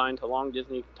is assigned to long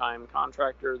Disney time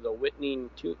contractor, the Whitney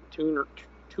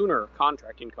Tuner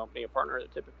Contracting Company, a partner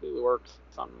that typically works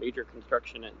on major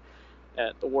construction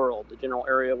at the World. The general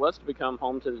area was to become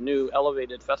home to the new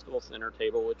elevated festival center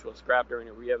table, which was scrapped during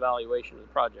a reevaluation of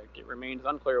the project. It remains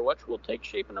unclear which will take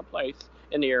shape and a place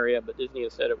in the area, but Disney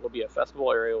has said it will be a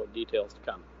festival area with details to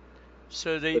come.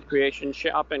 So With Creation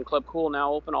Shop and Club Cool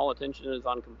now open, all attention is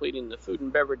on completing the food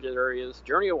and beverage areas,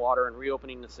 Journey of Water, and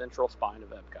reopening the central spine of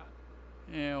Epcot.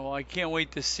 Yeah, well, I can't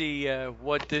wait to see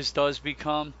what this does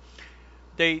become.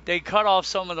 They cut off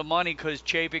some of the money because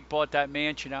Chapek bought that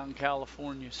mansion out in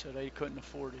California, so they couldn't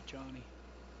afford it, Johnny.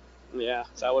 Yeah,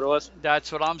 is that what it was? That's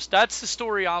the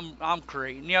story I'm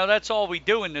creating. You know, that's all we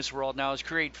do in this world now is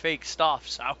create fake stuff.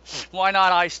 So why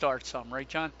not I start some, right,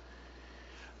 John?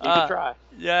 You can try.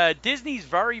 Yeah, Disney's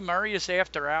Very Merriest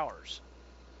After Hours.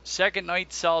 Second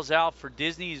night sells out for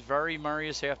Disney's Very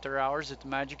Merriest After Hours at the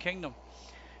Magic Kingdom.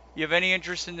 You have any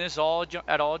interest in this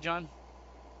at all, John?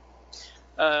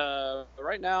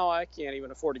 Right now, I can't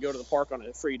even afford to go to the park on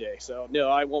a free day, so no,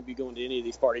 I won't be going to any of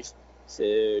these parties. So,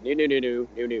 no.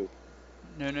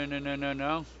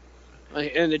 No.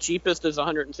 And the cheapest is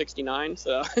 $169,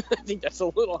 so I think that's a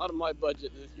little out of my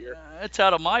budget this year. That's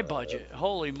out of my budget.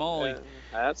 Holy moly.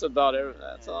 That's about it.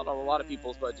 That's out of a lot of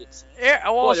people's budgets. Yeah,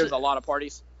 well, Boy, there's a lot of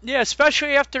parties. Yeah,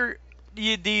 especially after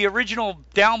the original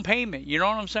down payment. You know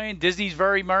what I'm saying? Disney's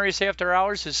Very Merriest After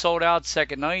Hours is sold out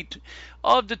second night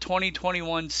of the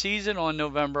 2021 season on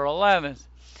November 11th.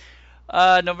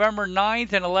 November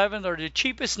 9th and 11th are the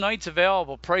cheapest nights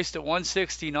available, priced at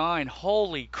 $169.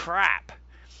 Holy crap.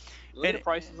 Look at the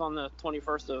prices on the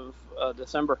 21st of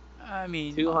December. I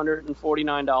mean,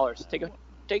 $249.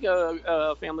 Take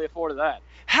a family of four to that.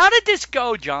 How did this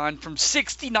go, John, from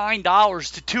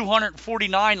 $69 to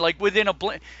 $249, like within a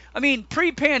blink? I mean,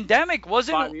 pre-pandemic,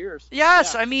 wasn't it? 5 years.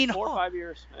 Yes, Yeah, I mean, 4 or 5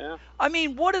 years. Yeah. I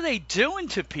mean, what are they doing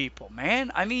to people,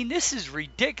 man? I mean, this is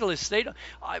ridiculous.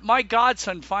 My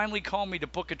godson finally called me to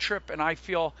book a trip, and I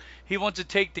feel he wants to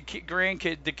take the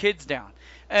kids down,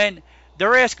 and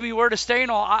they're asking me where to stay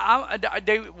and all.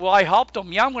 I helped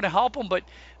them. Yeah, I'm going to help them, but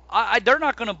they're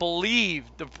not going to believe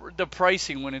the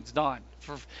pricing when it's done.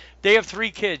 They have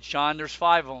 3 kids, John. There's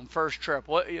 5 of them. First trip.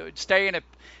 Staying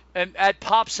at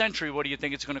Pop Century, what do you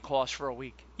think it's going to cost for a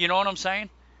week? You know what I'm saying?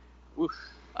 Woof.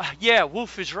 Yeah,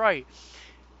 Woof is right.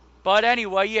 But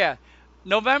anyway, yeah.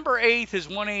 November 8th is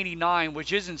 $189,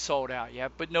 which isn't sold out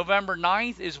yet. But November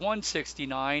 9th is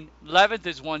 $169. 11th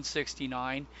is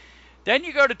 $169. Then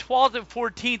you go to 12th and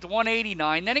 14th,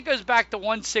 $189. Then it goes back to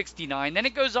 $169. Then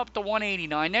it goes up to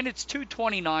 $189. Then it's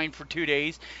 $229 for 2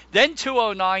 days. Then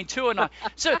 $209, $209.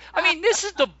 So, I mean, this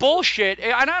is the bullshit.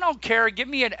 And I don't care. Give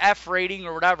me an F rating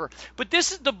or whatever. But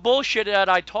this is the bullshit that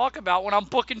I talk about when I'm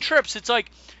booking trips. It's like,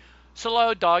 so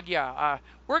hello, Doug. Yeah,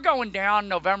 we're going down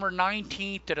November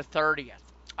 19th to the 30th.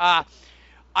 I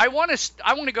want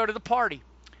to go to the party.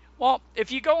 Well,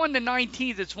 if you go on the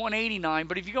 19th, it's $189,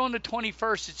 but if you go on the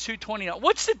 21st, it's $229.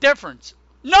 What's the difference?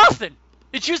 Nothing.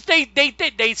 It's just they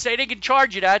say they can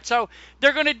charge you that, so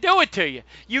they're going to do it to you.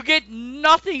 You get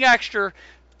nothing extra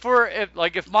for if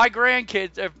my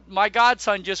grandkids, if my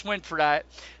godson just went for that,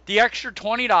 the extra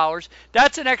 $20,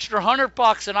 that's an extra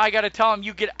 $100, and I got to tell him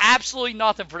you get absolutely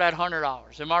nothing for that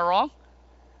 $100. Am I wrong?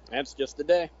 That's just a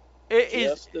day.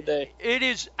 Just a day. It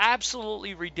is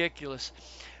absolutely ridiculous.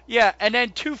 Yeah, and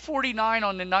then $249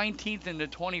 on the 19th and the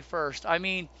 21st. I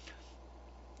mean,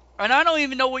 and I don't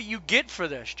even know what you get for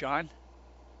this, John.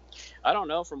 I don't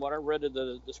know. From what I read in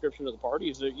the description of the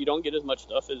parties, you don't get as much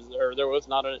stuff there was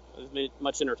not as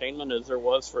much entertainment as there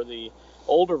was for the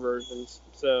older versions.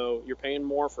 So you're paying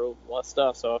more for less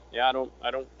stuff. So yeah, I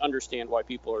don't understand why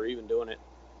people are even doing it.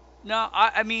 No,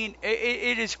 I mean,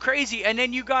 it is crazy. And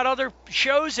then you got other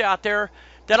shows out there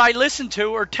that I listen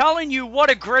to are telling you what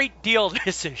a great deal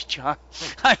this is, John.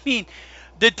 I mean,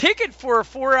 the ticket for a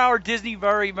 4-hour Disney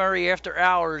Very Merry After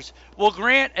Hours will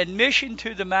grant admission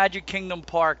to the Magic Kingdom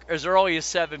Park as early as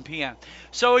 7 p.m.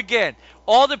 So again,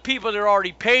 all the people that are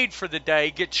already paid for the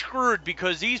day get screwed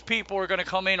because these people are going to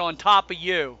come in on top of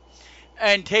you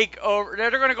and take over.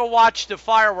 They're going to go watch the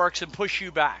fireworks and push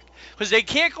you back because they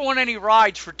can't go on any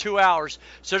rides for 2 hours.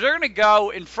 So they're going to go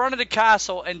in front of the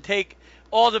castle and take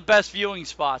all the best viewing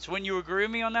spots. Wouldn't you agree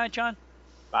with me on that, John?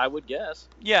 I would guess.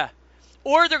 Yeah.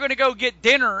 Or they're going to go get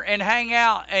dinner and hang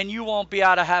out, and you won't be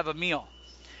able to have a meal.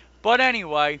 But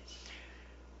anyway,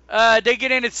 they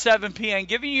get in at 7 p.m.,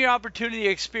 giving you an opportunity to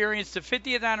experience the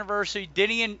 50th anniversary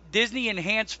Disney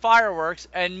Enhanced fireworks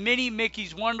and Mini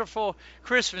Mickey's Wonderful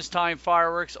Christmas Time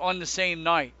fireworks on the same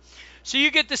night. So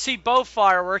you get to see both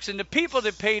fireworks, and the people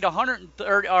that paid $130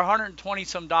 or $120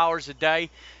 some a day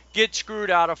get screwed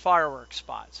out of fireworks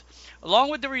spots.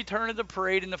 Along with the return of the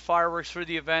parade and the fireworks for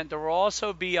the event, there will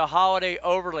also be a holiday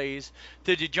overlays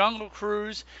to the Jungle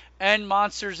Cruise and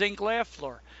Monsters, Inc. laugh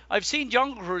floor. I've seen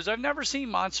Jungle Cruise. I've never seen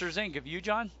Monsters, Inc. Have you,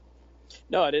 John?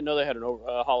 No, I didn't know they had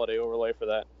a holiday overlay for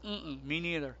that. Me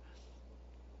neither.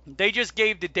 They just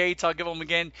gave the dates. I'll give them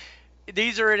again.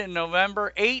 These are in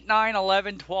November 8, 9,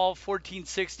 11, 12, 14,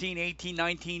 16, 18,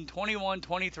 19, 21,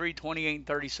 23, 28, and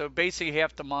 30. So basically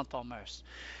half the month almost.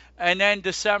 And then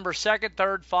December 2nd,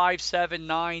 3rd, 5, 7,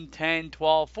 9, 10,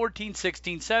 12, 14,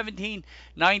 16, 17,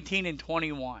 19, and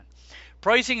 21.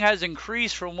 Pricing has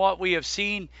increased from what we have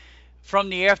seen from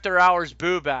the After Hours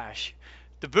Boo Bash.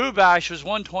 The Boo Bash was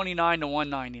 $129 to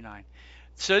 $199.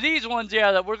 So these ones,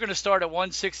 that we're going to start at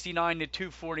 $169 to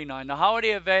 $249. The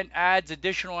holiday event adds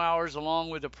additional hours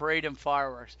along with the parade and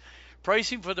fireworks.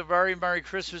 Pricing for the Very Merry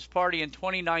Christmas Party in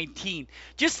 2019,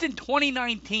 just in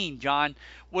 2019, John,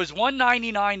 was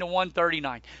 $199 to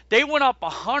 $139. They went up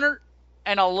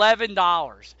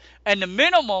 $111, and the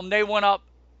minimum they went up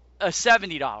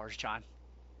 $70, John.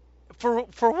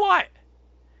 For what?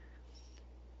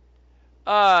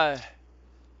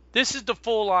 This is the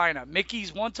full lineup.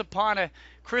 Mickey's Once Upon a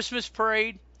Christmas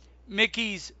Parade,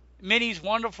 Minnie's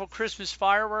Wonderful Christmas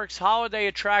Fireworks, holiday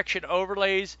attraction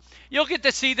overlays. You'll get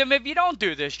to see them if you don't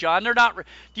do this, John. They're not.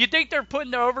 Do you think they're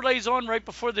putting the overlays on right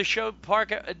before the show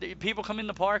park? People come in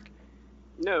the park.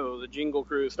 No, the Jingle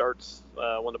Cruise starts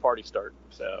when the party starts.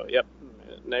 So, yep,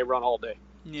 and they run all day.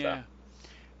 Yeah. So.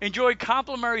 Enjoy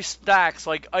complimentary snacks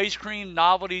like ice cream,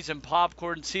 novelties, and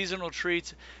popcorn, seasonal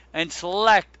treats, and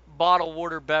select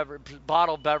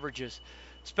bottled beverages.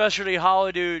 Specialty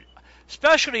holiday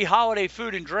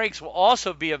food and drinks will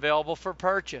also be available for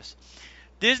purchase.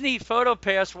 Disney Photo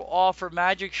Pass will offer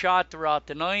Magic Shot throughout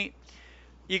the night.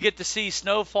 You get to see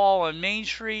snowfall on Main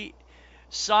Street,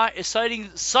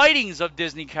 sightings of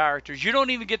Disney characters. You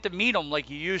don't even get to meet them like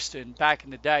you used to back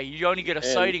in the day. You only get a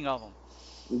sighting of them.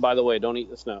 By the way, don't eat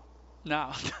the snow.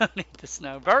 No, don't eat the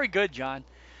snow. Very good, John.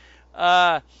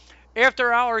 After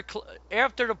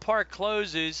the park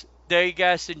closes, day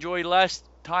guests enjoy less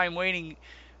time waiting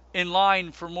in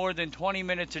line for more than 20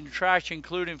 minutes in attraction,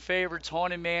 including favorites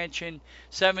Haunted Mansion,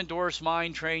 Seven Dwarfs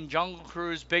Mine Train, Jungle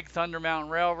Cruise, Big Thunder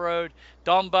Mountain Railroad,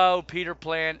 Dumbo, Peter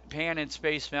Pan, and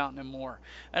Space Mountain, and more.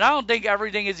 And I don't think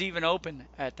everything is even open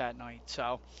at that night.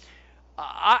 So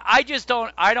I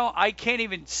can't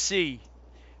even see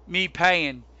me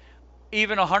paying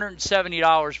even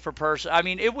 $170 per person. I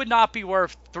mean, it would not be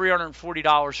worth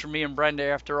 $340 for me and Brenda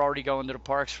after already going to the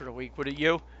parks for the week. Would it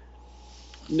you?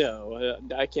 No,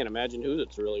 I can't imagine who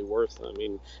it's really worth. I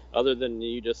mean, other than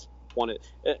you just want it,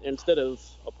 instead of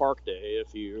a park day,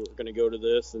 if you're going to go to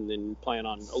this and then plan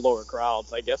on lower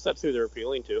crowds, I guess that's who they're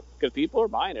appealing to, because people are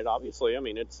buying it, obviously. I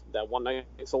mean, it's that one night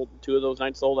sold, 2 of those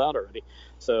nights sold out already.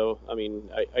 So, I mean,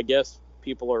 I guess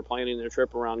people are planning their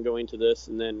trip around going to this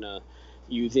and then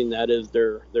using that as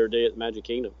their day at the Magic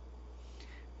Kingdom.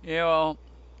 Yeah, well,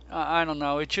 I don't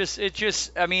know. It's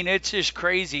just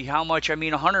crazy how much. I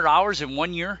mean, $100 in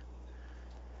 1 year.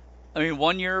 I mean,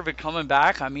 1 year of it coming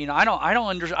back. I mean, I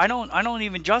don't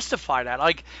even justify that.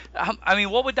 Like, I mean,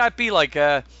 what would that be like?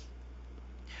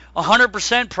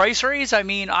 100% price raise? I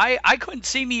mean, I couldn't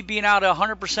see me being out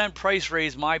 100% price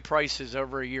raise my prices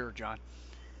over a year, John.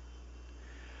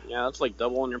 Yeah, that's like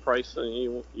doubling your price.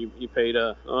 You paid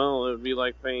it would be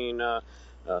like paying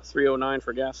 $3.09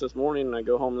 for gas this morning, and I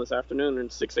go home this afternoon and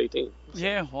it's $6.18. So.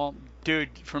 Yeah, well, dude,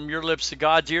 from your lips to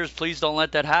God's ears, please don't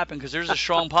let that happen, because there's a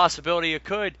strong possibility it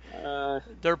could.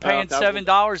 They're paying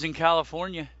 $7 in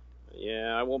California.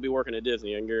 Yeah, I won't be working at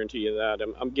Disney. I can guarantee you that.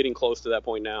 I'm getting close to that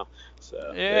point now.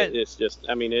 So yeah. It's just,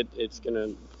 I mean, it's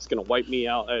gonna wipe me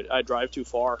out. I drive too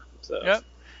far. So. Yep.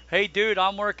 Hey, dude,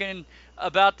 I'm working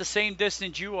about the same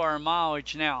distance you are in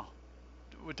mileage now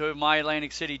to my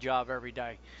Atlantic City job every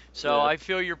day. So yeah. I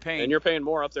feel your pain. And you're paying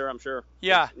more up there, I'm sure.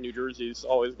 Yeah. New Jersey's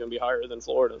always going to be higher than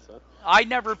Florida. So. I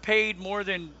never paid more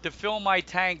than, to fill my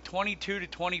tank, $22 to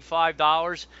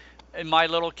 $25 in my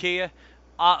little Kia.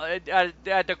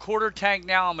 At the quarter tank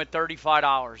now, I'm at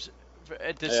 $35.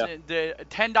 At the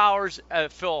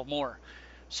 $10 fill more.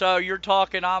 So you're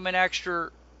talking I'm an extra,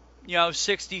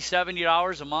 $60,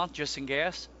 $70 a month just in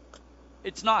gas.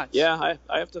 It's nuts. Yeah,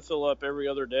 I have to fill up every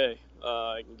other day.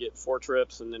 I can get 4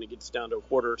 trips, and then it gets down to a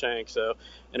quarter tank. So,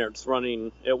 and it's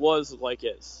running. It was like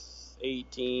it's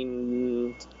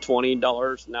 $18,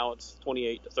 $20. Now it's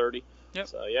 $28 to $30. Yep.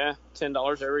 So yeah,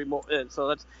 $10 every more. And so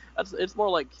that's it's more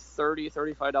like $30,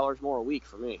 $35 more a week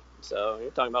for me. So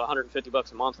you're talking about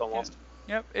 $150 a month almost.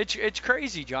 Yep. It's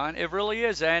crazy, John. It really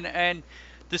is. And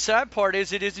the sad part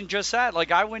is it isn't just that.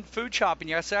 Like I went food shopping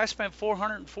yesterday. I spent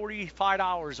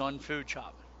 $445 on food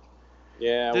shopping.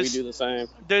 Yeah, we do the same.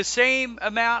 The same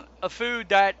amount of food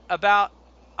that about,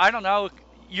 I don't know, a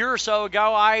year or so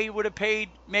ago I would have paid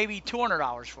maybe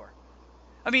 $200 for.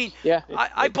 I mean, yeah,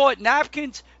 I bought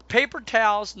napkins, paper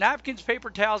towels,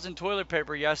 and toilet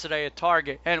paper yesterday at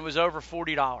Target, and it was over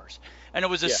 $40. And it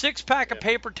was a 6-pack of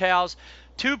paper towels,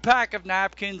 2-pack of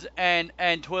napkins, and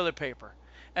toilet paper,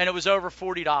 and it was over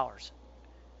 $40.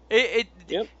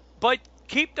 But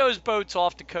keep those boats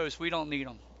off the coast. We don't need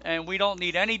them. And we don't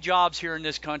need any jobs here in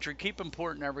this country. Keep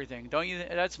importing everything, don't you?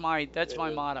 That's my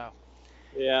motto.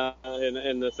 Yeah,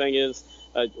 and the thing is,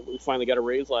 we finally got a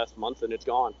raise last month, and it's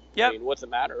gone. Yep. I mean, what's it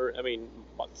matter? I mean,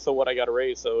 so what? I got a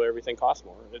raise, so everything costs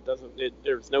more. It doesn't.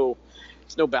 There's no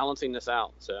balancing this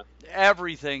out. So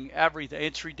everything.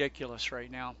 It's ridiculous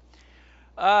right now.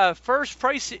 First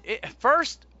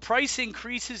price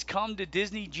increases come to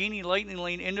Disney Genie Lightning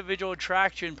Lane individual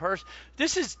attraction.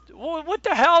 This is what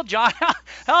the hell, John? How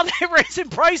are they raising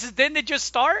prices? Didn't it just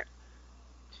start?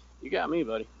 You got me,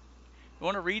 buddy. You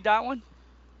want to read that one?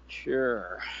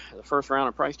 Sure. The first round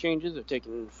of price changes have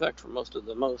taken effect for most of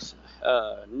the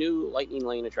new Lightning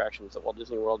Lane attractions at Walt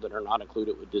Disney World that are not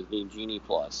included with Disney Genie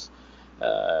Plus.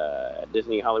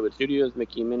 Disney Hollywood Studios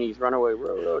Mickey and Minnie's Runaway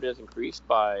Railroad has increased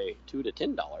by $2 to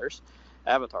 $10.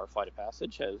 Avatar Flight of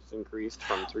Passage has increased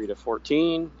from $3 to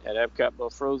 $14. At Epcot,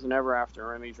 both Frozen Ever After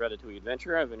and Remy's Ratatouille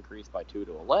Adventure have increased by $2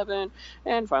 to $11.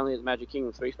 And finally, at Magic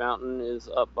Kingdom Space Mountain is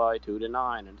up by $2 to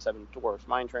 $9. And Seven Dwarfs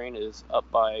Mine Train is up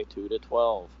by $2 to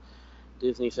 $12.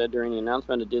 Disney said during the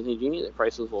announcement of Disney Genie that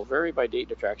prices will vary by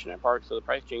date, attraction, and park, so the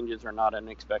price changes are not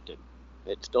unexpected.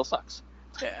 It still sucks.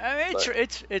 Yeah,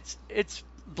 it's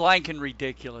blank and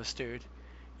ridiculous, dude.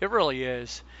 It really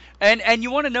is. And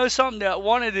you want to know something? That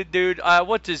one of the dude,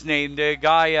 what's his name? The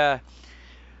guy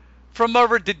from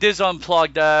over at the Diz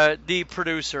Unplugged, the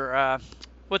producer.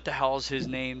 What the hell is his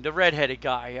name? The redheaded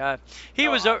guy. He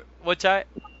was. What's that?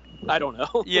 I don't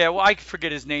know. Yeah, well, I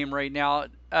forget his name right now.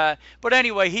 But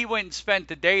anyway, he went and spent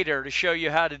the day there to show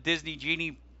you how the Disney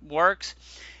Genie works,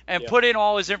 and put in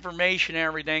all his information and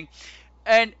everything.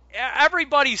 And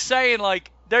everybody's saying like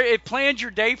it plans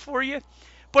your day for you,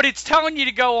 but it's telling you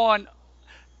to go on.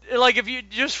 Like if you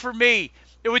just for me,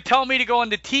 it would tell me to go on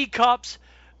the Teacups,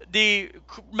 the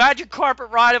Magic Carpet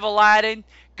Ride of Aladdin,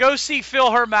 go see Phil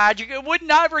Her Magic. It would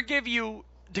never give you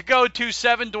to go to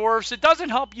Seven Dwarfs. It doesn't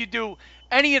help you do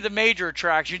any of the major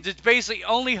attractions. It's basically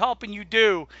only helping you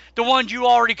do the ones you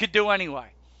already could do anyway.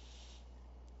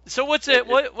 So what's it?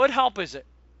 What help is it?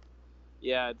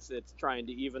 Yeah, it's trying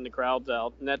to even the crowds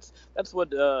out, and that's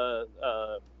what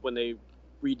when they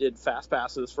redid fast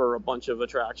passes for a bunch of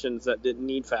attractions that didn't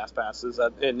need fast passes,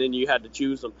 and then you had to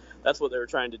choose them. That's what they were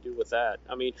trying to do with that.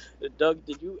 I mean, Doug,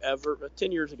 did you ever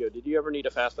 10 years ago? Did you ever need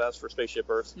a fast pass for Spaceship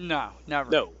Earth? No,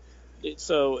 never. No.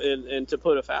 So to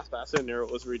put a fast pass in there, it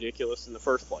was ridiculous in the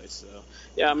first place. So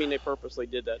yeah, I mean they purposely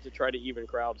did that to try to even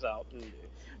crowds out. And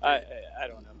I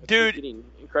don't know. It's getting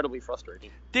incredibly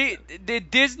frustrating. The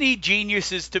Disney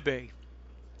geniuses to be,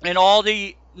 and all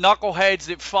the knuckleheads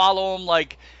that follow them,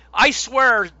 like I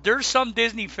swear there's some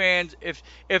Disney fans.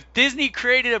 If Disney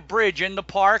created a bridge in the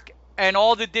park and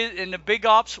all the big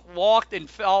ups walked and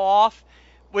fell off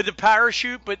with a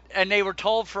parachute, and they were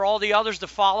told for all the others to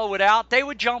follow it out, they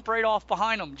would jump right off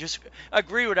behind them. Just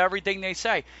agree with everything they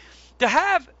say. To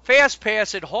have Fast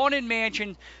Pass at Haunted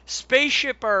Mansion,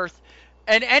 Spaceship Earth,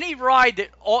 and any ride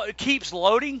that keeps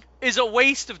loading is a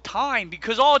waste of time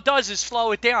because all it does is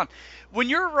slow it down. When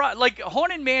you're like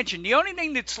Haunted Mansion, the only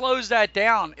thing that slows that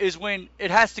down is when it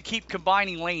has to keep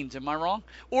combining lanes. Am I wrong?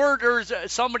 Or there's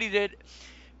somebody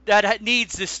that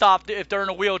needs to stop if they're in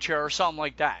a wheelchair or something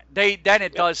like that. Then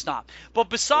it does stop. But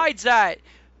besides that,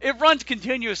 it runs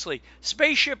continuously.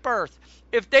 Spaceship Earth,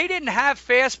 if they didn't have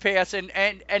Fast Pass and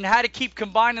had to keep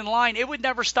combining line, it would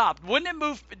never stop. Wouldn't it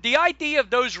move? The idea of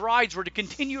those rides were to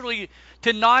continually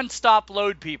to nonstop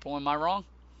load people. Am I wrong?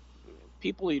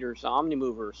 People eaters,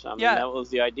 omnimovers. I mean, that was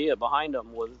the idea behind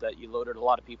them, was that you loaded a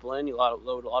lot of people in, you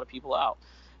loaded a lot of people out.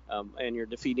 and you're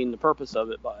defeating the purpose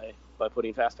of it by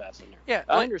putting Fast Pass in there. Yeah,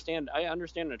 I understand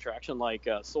an attraction like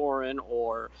Soarin'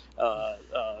 or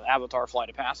Avatar: Flight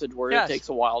of Passage, where Yes. it takes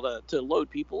a while to load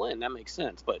people in. That makes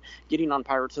sense. But getting on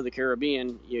Pirates of the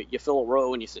Caribbean, you fill a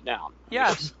row and you sit down.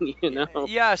 Yes. You know.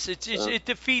 Yes, it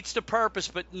defeats the purpose,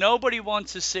 but nobody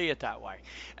wants to see it that way.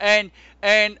 And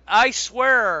I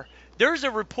swear, there's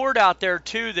a report out there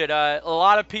too that a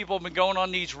lot of people have been going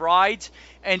on these rides,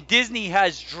 and Disney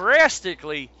has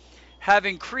drastically have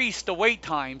increased the wait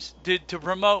times to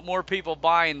promote more people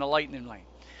buying the Lightning Lane.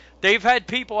 They've had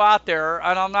people out there,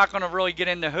 and I'm not going to really get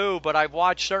into who, but I've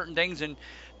watched certain things, and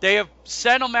they have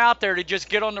sent them out there to just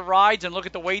get on the rides and look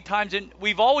at the wait times. And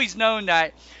we've always known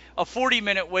that a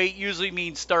 40-minute wait usually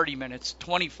means 30 minutes,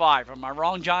 25. Am I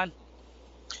wrong, John?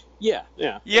 Yeah.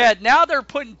 Yeah, now they're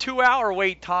putting 2-hour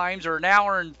wait times or an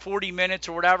hour and 40 minutes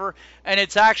or whatever, and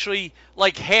it's actually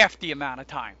like half the amount of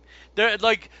time.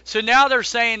 So now they're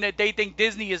saying that they think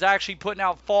Disney is actually putting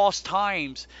out false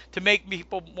times to make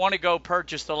people want to go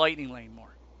purchase the Lightning Lane more.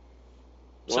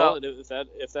 Well,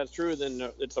 if that's true,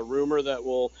 then it's a rumor that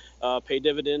will pay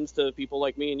dividends to people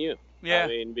like me and you. Yeah. I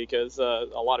mean, because a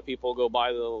lot of people go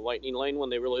buy the Lightning Lane when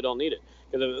they really don't need it.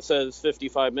 Because if it says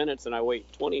 55 minutes and I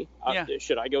wait 20,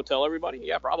 should I go tell everybody?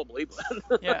 Yeah, probably.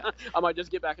 But Yeah. I might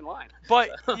just get back in line.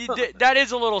 But that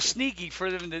is a little sneaky for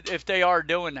them if they are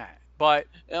doing that. But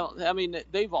I mean,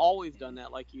 they've always done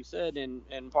that, like you said,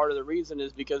 and part of the reason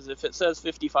is because if it says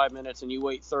 55 minutes and you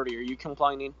wait 30, are you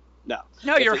complaining? No.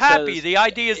 No, If you're it happy. says- The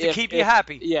idea is to keep you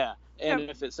happy. Yeah. And Yeah.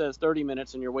 if it says 30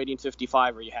 minutes and you're waiting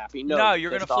 55, are you happy? No, No, you're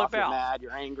gonna pissed off, flip out. You're mad,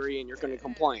 you're angry, and you're going to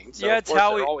complain. So Yeah, of it's course how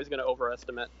they're we- always going to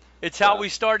overestimate. It's how we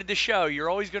started the show. You're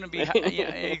always going to be yeah,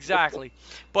 exactly.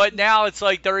 But now it's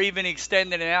like they're even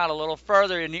extending it out a little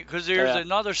further, and because there's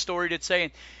another story that's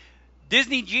saying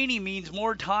Disney Genie means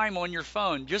more time on your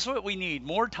phone. Just what we need,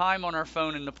 more time on our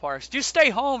phone in the parks. Just stay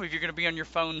home if you're going to be on your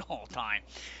phone the whole time.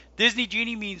 Disney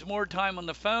Genie means more time on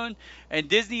the phone, and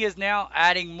Disney is now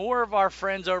adding more of our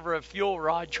friends over at fuel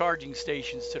rod charging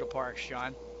stations to the parks,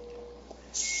 John.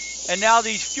 And now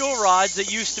these fuel rods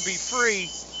that used to be free,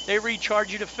 they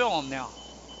recharge you to fill them now.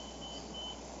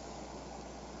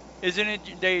 Isn't it?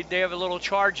 They have a little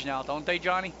charge now, don't they,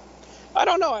 Johnny? I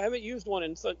don't know. I haven't used one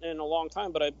in a long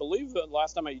time, but I believe that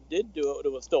last time I did do it,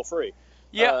 it was still free.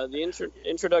 Yeah. The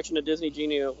introduction to Disney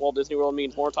Genie at Walt Disney World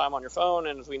means more time on your phone,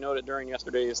 and as we noted during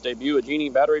yesterday's debut, a Genie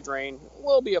battery drain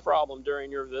will be a problem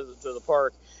during your visit to the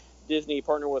park. Disney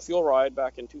partnered with Fuel Ride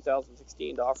back in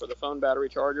 2016 to offer the phone battery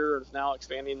charger. It's now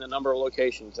expanding the number of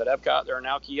locations. At Epcot, there are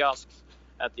now kiosks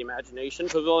at the Imagination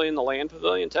Pavilion, the Land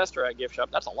Pavilion, Tester at Gift Shop.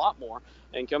 That's a lot more.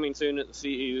 And coming soon at the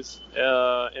CEU's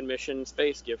and Mission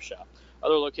Space Gift Shop.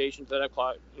 Other locations at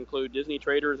Epcot include Disney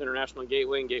Traders, International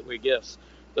Gateway, and Gateway Gifts.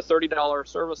 The $30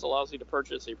 service allows you to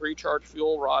purchase a pre-charged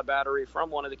fuel rod battery from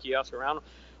one of the kiosks around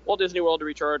Walt Disney World to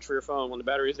recharge for your phone. When the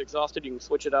battery is exhausted, you can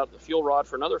switch it out the fuel rod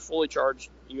for another fully charged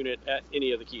unit at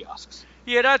any of the kiosks.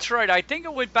 Yeah, that's right. I think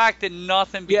it went back to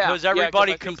nothing because everybody 'cause I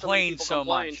think complained people so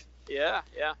complained. much.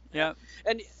 Yeah.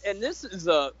 And this is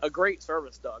a great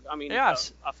service, Doug. I mean,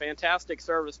 Yes. a fantastic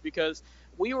service, because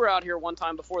we were out here one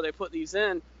time before they put these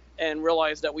in and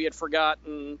realized that we had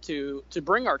forgotten to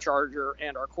bring our charger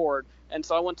and our cord. And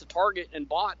so I went to Target and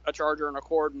bought a charger and a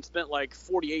cord and spent like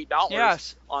 $48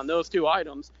 Yes. on those two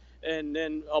items. And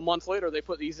then a month later they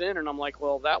put these in, and I'm like,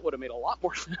 well, that would have made a lot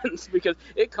more sense, because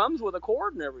it comes with a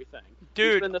cord and everything.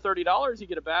 Dude. You spend the $30, you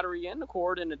get a battery and a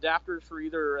cord and adapters for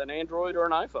either an Android or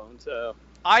an iPhone. So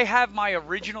I have my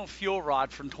original fuel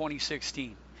rod from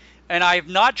 2016, and I have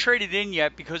not traded in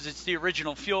yet because it's the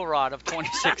original fuel rod of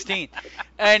 2016,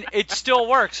 and it still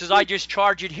works because I just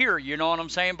charge it here. You know what I'm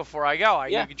saying? Before I go,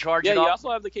 you can charge it you up.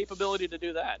 also have the capability to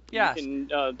do that. Yes. You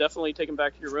can definitely take them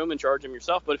back to your room and charge them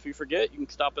yourself. But if you forget, you can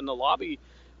stop in the lobby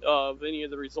of any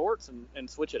of the resorts and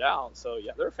switch it out. So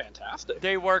yeah, they're fantastic.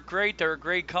 They work great. They're a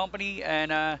great company,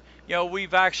 and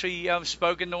we've actually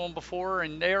spoken to them before,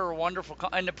 and they're a wonderful.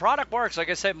 And the product works. Like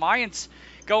I said, mine's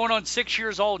going on 6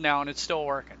 years old now, and it's still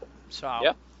working. So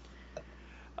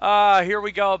Yeah. here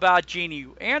we go about Genie.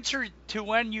 Answer to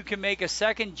when you can make a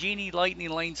second Genie Lightning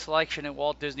Lane selection at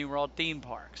Walt Disney World theme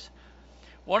parks.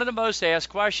 One of the most asked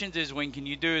questions is, when can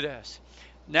you do this?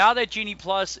 Now that Genie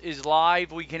Plus is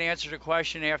live, we can answer the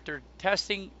question after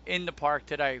testing in the park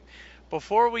today.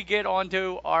 Before we get on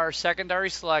to our secondary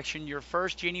selection, your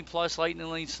first Genie Plus Lightning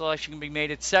Lane selection can be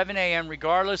made at 7 a.m.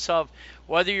 regardless of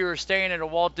whether you're staying at a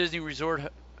Walt Disney Resort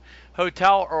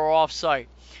hotel or off-site.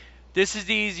 This is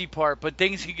the easy part, but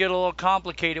things can get a little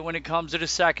complicated when it comes to the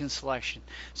second selection.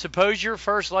 Suppose your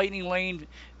first Lightning Lane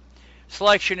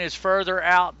selection is further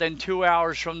out than 2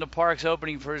 hours from the park's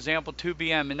opening, for example, 2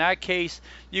 p.m. In that case,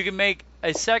 you can make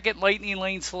a second Lightning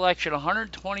Lane selection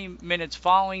 120 minutes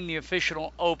following the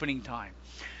official opening time.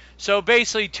 So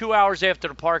basically 2 hours after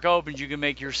the park opens, you can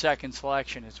make your second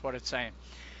selection, is what it's saying.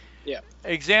 Yeah.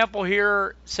 Example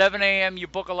here, 7 a.m. you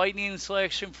book a Lightning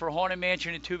selection for Haunted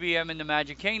Mansion at 2 p.m. in the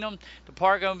Magic Kingdom. The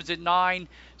park opens at 9,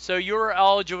 so you're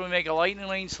eligible to make a Lightning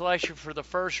Lane selection for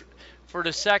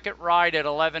the second ride at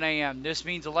 11 a.m. This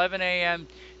means 11 a.m.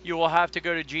 you will have to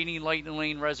go to Genie Lightning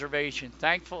Lane reservation.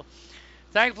 Thankfully,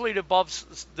 the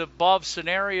above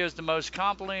scenario is the most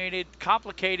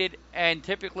complicated, and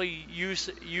typically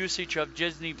usage of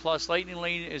Disney Plus Lightning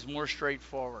Lane is more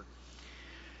straightforward.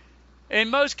 In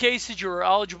most cases, you are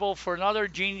eligible for another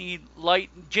it's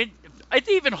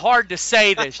even hard to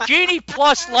say this. Genie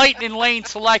Plus Lightning Lane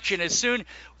selection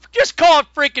just call it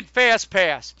freaking Fast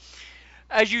Pass.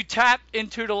 As you tap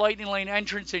into the Lightning Lane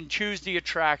entrance and choose the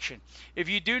attraction. If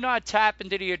you do not tap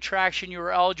into the attraction, you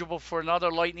are eligible for another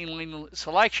Lightning Lane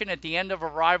selection at the end of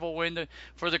arrival window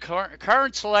for the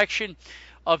current selection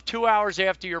of 2 hours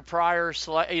after your prior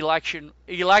election,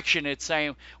 it's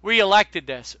saying, we elected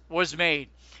this, was made.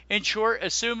 In short,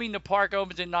 assuming the park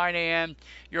opens at 9 a.m.,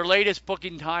 your latest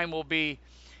booking time will be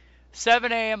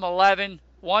 7 a.m., 11,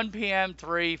 1 p.m.,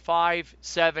 3, 5,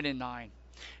 7, and 9.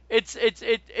 It's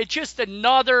just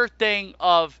another thing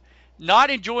of not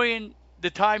enjoying the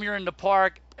time you're in the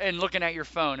park and looking at your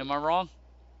phone. Am I wrong?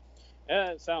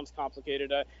 Yeah, it sounds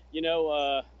complicated.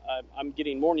 I'm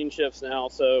getting morning shifts now,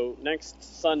 so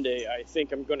next Sunday I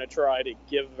think I'm going to try to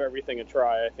give everything a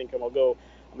try. I think I'll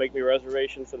make me a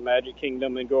reservation for the Magic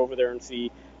Kingdom and go over there and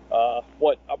see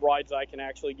what rides I can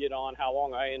actually get on, how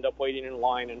long I end up waiting in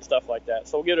line and stuff like that.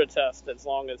 So we'll give it a test as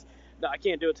long as I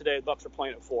can't do it today. The Bucks are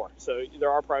playing at 4, so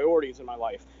there are priorities in my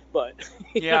life. But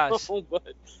yes.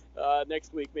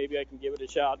 Next week maybe I can give it a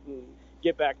shot and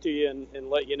get back to you and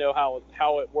let you know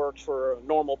how it works for a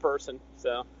normal person.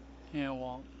 So yeah,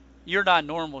 well, you're not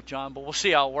normal, John, but we'll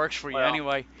see how it works for you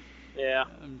anyway. Yeah,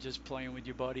 I'm just playing with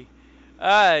you, buddy.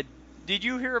 Did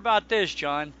you hear about this,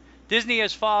 John? Disney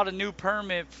has filed a new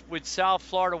permit with South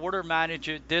Florida Water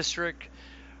Management District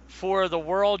for the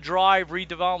World Drive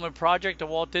redevelopment project at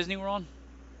Walt Disney World?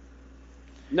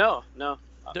 No.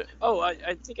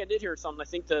 I think I did hear something. I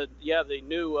think the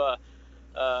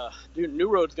new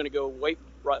road's going to go way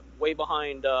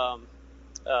behind the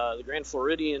Grand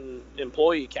Floridian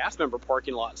employee cast member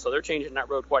parking lot. So they're changing that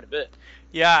road quite a bit.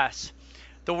 Yes.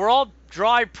 The World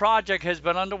Drive project has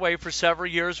been underway for several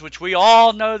years, which we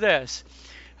all know this.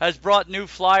 Has brought new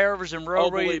flyovers and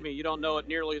roadways. Oh, believe me, you don't know it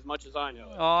nearly as much as I know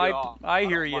it. Oh, I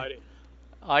hear you.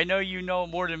 I know you know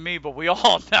more than me, but we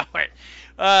all know it.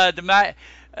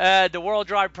 The World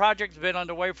Drive project has been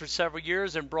underway for several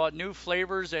years and brought new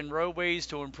flavors and roadways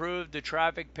to improve the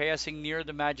traffic passing near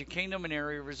the Magic Kingdom and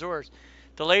area resorts.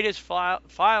 The latest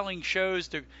filing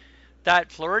shows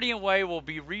that Floridian Way will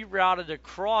be rerouted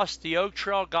across the Oak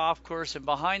Trail Golf Course and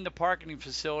behind the parking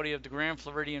facility of the Grand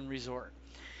Floridian Resort.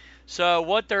 So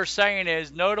what they're saying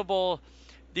is notable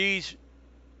this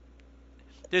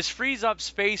frees up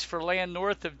space for land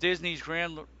north of Disney's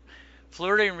Grand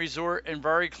Floridian Resort in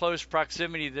very close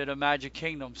proximity to the Magic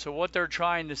Kingdom. So what they're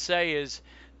trying to say is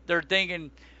they're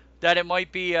thinking that it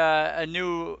might be a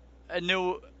new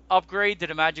upgrade to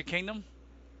the Magic Kingdom,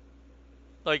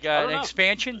 like an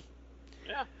expansion.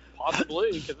 Yeah,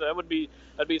 possibly, because that'd be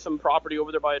some property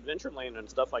over there by Adventureland and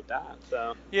stuff like that.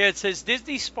 So yeah, it says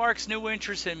Disney sparks new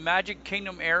interest in Magic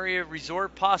Kingdom area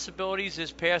resort possibilities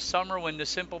this past summer when the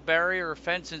simple barrier or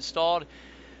fence installed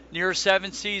near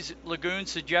Seven Seas Lagoon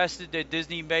suggested that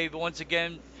Disney may once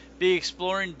again be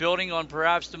exploring building on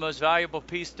perhaps the most valuable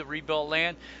piece of the rebuilt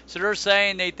land. So they're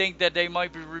saying they think that they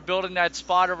might be rebuilding that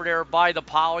spot over there by the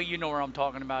Poly. You know where I'm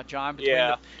talking about, John.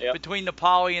 Between the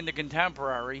Poly and the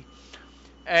Contemporary.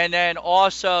 And then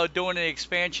also doing an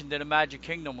expansion to the Magic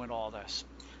Kingdom with all this.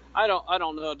 I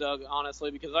don't know, Doug,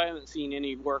 honestly, because I haven't seen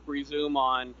any work resume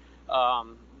on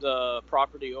the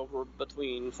property over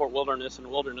between Fort Wilderness and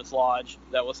Wilderness Lodge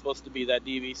that was supposed to be that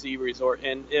DVC resort.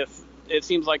 And if it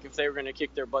seems like if they were going to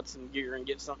kick their butts in gear and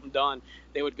get something done,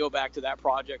 they would go back to that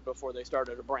project before they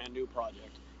started a brand new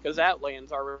project, because that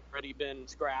land's already been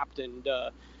scrapped and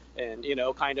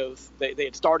kind of they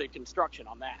had started construction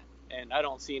on that. And I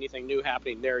don't see anything new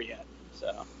happening there yet.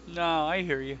 So no, I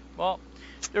hear you. Well,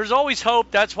 there's always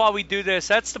hope. That's why we do this.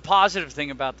 That's the positive thing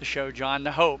about the show, John,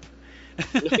 the hope.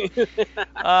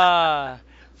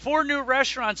 4 new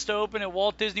restaurants to open at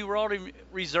Walt Disney World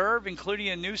Reserve, including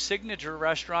a new signature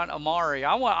restaurant, Amari.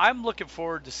 I'm looking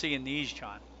forward to seeing these,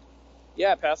 John.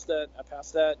 Yeah, I passed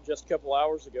that just a couple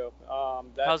hours ago.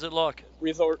 How's it look?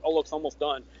 Resort looks almost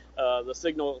done.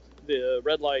 The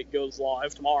red light goes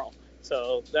live tomorrow,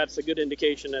 so that's a good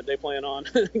indication that they plan on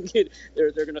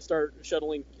they're going to start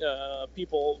shuttling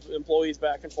employees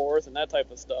back and forth and that type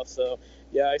of stuff. So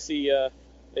yeah, I see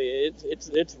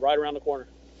it's right around the corner.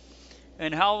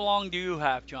 And how long do you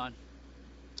have, John?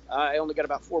 I only got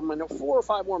about 4 or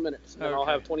 5 more minutes, and Okay. I'll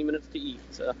have 20 minutes to eat.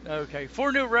 So. Okay.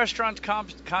 4 new restaurant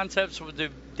concepts will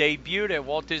debut at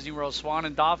Walt Disney World Swan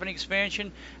and Dolphin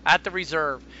expansion at the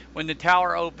Reserve when the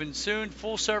tower opens soon.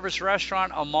 Full-service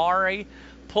restaurant Amari,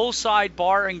 poolside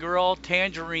bar and grill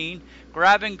Tangerine,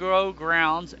 grab and go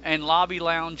grounds, and lobby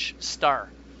lounge Star.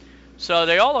 So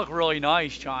they all look really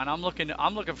nice, John. I'm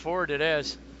looking forward to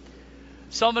this.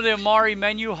 Some of the Amari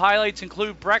menu highlights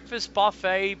include breakfast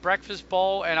buffet, breakfast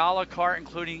bowl, and a la carte,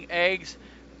 including eggs,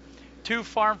 2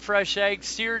 farm fresh eggs,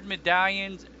 seared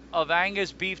medallions of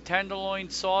Angus beef tenderloin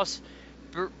sauce,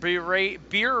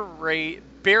 Béarnaise,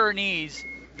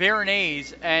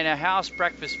 and a house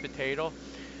breakfast potato.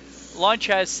 Lunch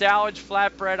has salads,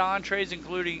 flatbread entrees,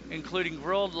 including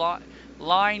grilled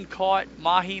line-caught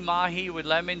mahi-mahi with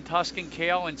lemon, Tuscan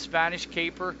kale, and Spanish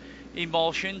caper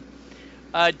emulsion.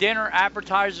 Dinner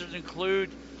appetizers include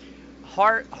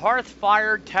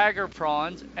hearth-fired tiger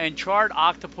prawns and charred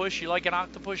octopus. You like an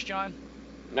octopus, John?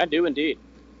 I do indeed.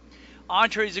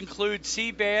 Entrees include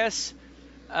sea bass,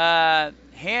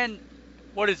 handmade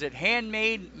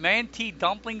manti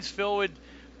dumplings filled with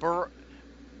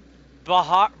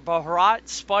Bharat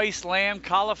spiced lamb,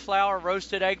 cauliflower,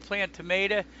 roasted eggplant,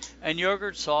 tomato, and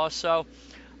yogurt sauce. So,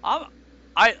 I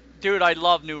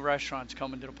love new restaurants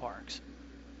coming to the parks.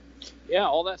 Yeah,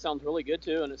 all that sounds really good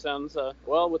too, and it sounds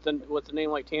with the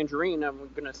name like Tangerine, I'm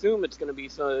going to assume it's going to be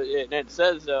and it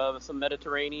says some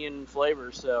Mediterranean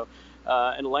flavors, so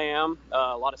and lamb,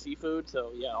 a lot of seafood.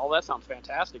 So yeah, all that sounds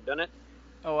fantastic, doesn't it?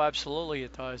 Oh, absolutely,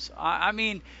 it does. I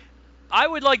mean, I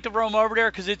would like to roam over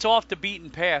there because it's off the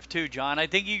beaten path too, John. I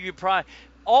think you could probably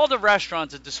all the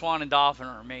restaurants at the Swan and Dolphin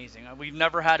are amazing. We've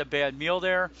never had a bad meal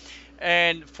there,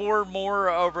 and 4 more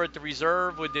over at the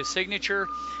Reserve with the Signature.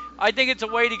 I think it's a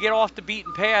way to get off the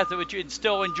beaten path, which you'd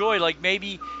still enjoy. Like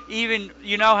maybe even,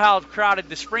 you know how crowded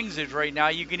the Springs is right now.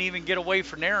 You can even get away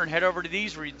from there and head over to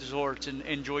these resorts and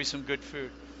enjoy some good food.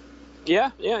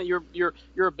 Yeah, you're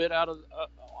a bit out of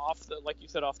like you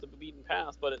said, off the beaten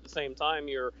path, but at the same time,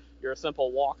 you're a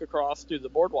simple walk across to the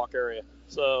boardwalk area.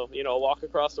 So walk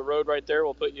across the road right there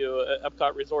will put you at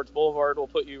Epcot Resorts Boulevard. Will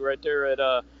put you right there at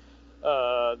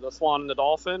the Swan and the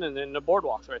Dolphin, and then the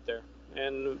boardwalk's right there.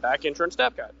 And back entrance to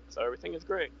Epcot. So everything is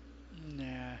great.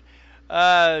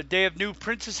 Yeah. They have new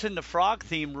Princess and the Frog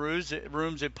theme rooms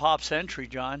at Pop Century,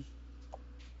 John.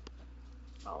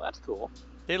 Oh, that's cool.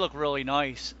 They look really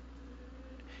nice.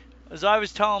 As I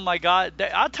was telling my guy,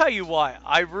 I'll tell you why.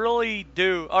 I really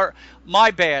do. Or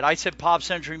my bad. I said Pop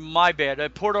Century. My bad.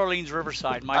 At Port Orleans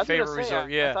Riverside, my favorite resort.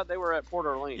 I thought they were at Port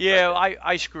Orleans. Yeah,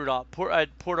 I screwed up.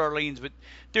 At Port Orleans, but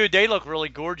dude, they look really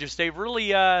gorgeous. They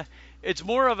really it's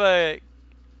more of a,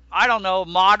 I don't know,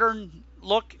 modern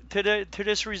look to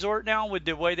this resort now with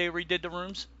the way they redid the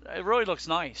rooms. It really looks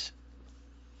nice.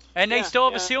 And they still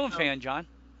have a ceiling fan, John.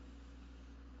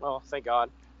 Well, thank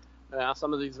God.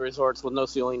 Some of these resorts with no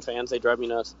ceiling fans, they drive me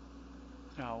nuts.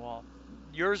 Oh, well,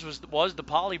 yours was the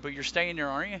Poly, but you're staying there,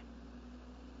 aren't you?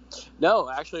 No,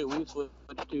 actually, we've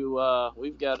switched to,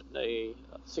 we've got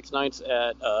 6 nights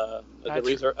at the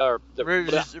resort, or the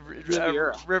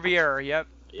Riviera. Riviera, yep.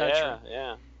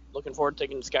 Yeah. Looking forward to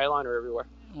taking the Skyliner everywhere.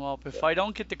 Well, if I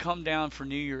don't get to come down for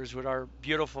New Year's with our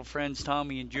beautiful friends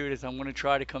Tommy and Judith, I'm going to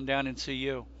try to come down and see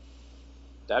you.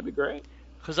 That'd be great.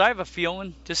 Because I have a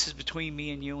feeling, this is between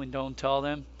me and you and don't tell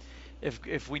them,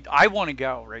 I want to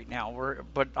go right now,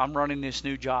 but I'm running this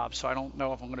new job, so I don't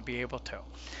know if I'm going to be able to.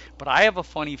 But I have a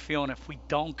funny feeling if we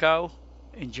don't go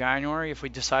in January, if we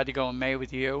decide to go in May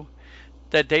with you,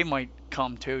 that they might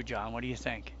come too, John. What do you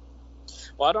think?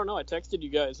 Well, I don't know. I texted you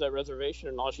guys that reservation,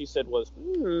 and all she said was,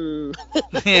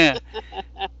 Yeah.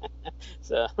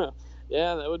 So,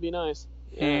 yeah, that would be nice.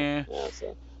 Yeah.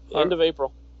 So, end of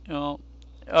April.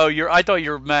 I thought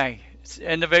you were May. It's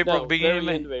end of April, beginning of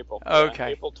May? End of April. Okay.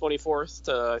 Yeah, April 24th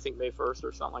to, I think, May 1st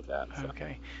or something like that. So.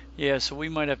 Okay. Yeah, so we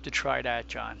might have to try that,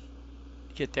 John.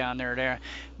 Get down there.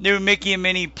 New Mickey and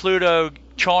Minnie Pluto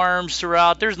charms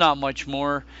throughout. There's not much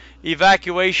more.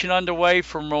 Evacuation underway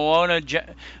for Moana.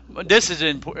 This is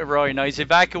really nice.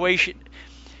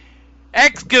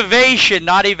 Excavation,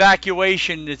 not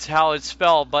evacuation. It's how it's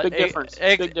spelled. But big difference.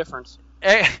 Big difference.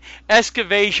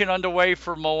 Excavation underway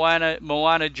for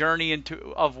Moana Journey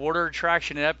of Water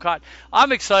attraction at Epcot.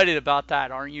 I'm excited about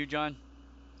that, aren't you, John?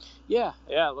 Yeah,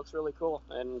 it looks really cool,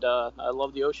 and I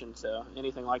love the ocean, so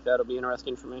anything like that will be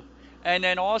interesting for me. And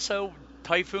then also,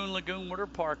 Typhoon Lagoon Water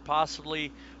Park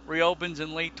possibly reopens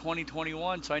in late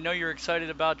 2021. So I know you're excited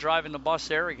about driving the bus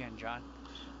there again, John.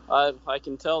 I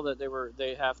can tell that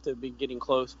they have to be getting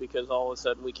close, because all of a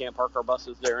sudden we can't park our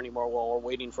buses there anymore while we're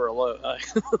waiting for a load.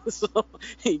 So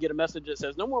you get a message that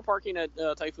says no more parking at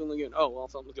Typhoon Lagoon. Oh, well,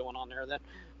 something's going on there then.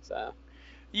 So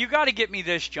You got to get me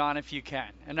this, John, if you can.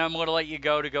 And I'm going to let you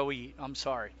go eat. I'm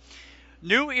sorry.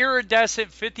 New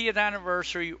iridescent 50th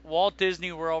anniversary Walt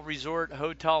Disney World Resort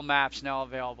hotel maps now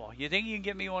available. You think you can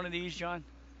get me one of these, John?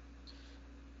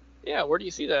 yeah, where do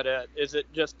you see that at? Is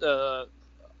it just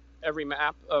every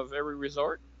map of every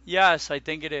resort? Yes, I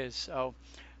think it is. So,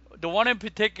 the one in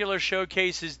particular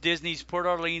showcases Disney's Port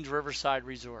Orleans Riverside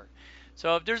Resort.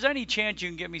 So if there's any chance you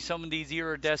can get me some of these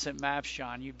iridescent maps,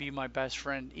 John, you'd be my best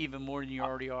friend even more than you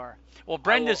already are. Well,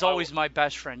 Brenda's always my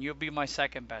best friend. You'll be my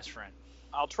second best friend.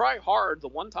 I'll try hard. The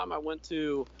one time I went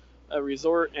to a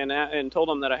resort and told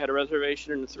them that I had a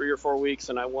reservation in 3 or 4 weeks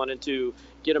and I wanted to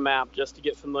get a map just to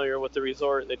get familiar with the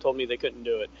resort, they told me they couldn't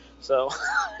do it. So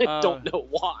I don't know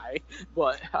why,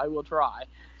 but I will try.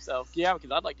 So yeah, because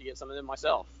I'd like to get some of them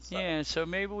myself. So. Yeah, so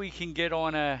maybe we can get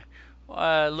on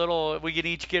we can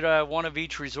each get one of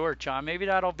each resort, John. Maybe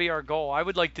that'll be our goal. I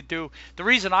would like to do, the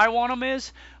reason I want them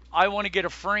is I want to get a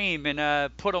frame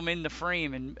and put them in the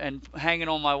frame and hang it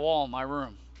on my wall in my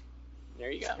room. There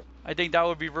you go. I think that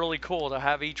would be really cool to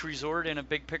have each resort in a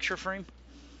big picture frame.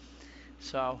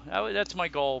 So that's my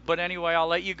goal. But anyway, I'll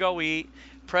let you go eat.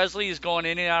 Presley is going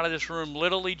in and out of this room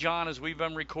literally, John, as we've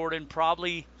been recording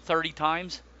probably 30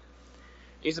 times.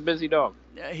 He's a busy dog.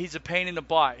 He's a pain in the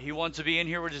butt. He wants to be in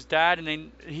here with his dad, and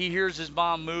then he hears his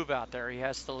mom move out there. He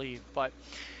has to leave. But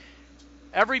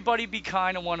everybody be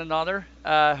kind to one another.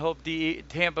 Hope the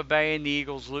Tampa Bay and the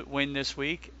Eagles win this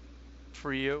week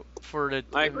for you.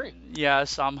 I agree.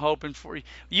 Yes, I'm hoping for you.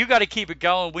 You got to keep it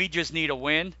going. We just need a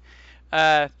win.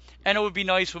 And it would be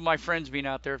nice with my friends being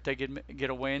out there if they could get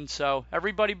a win. So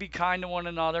everybody be kind to one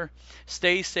another.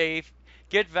 Stay safe.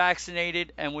 Get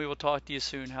vaccinated, and we will talk to you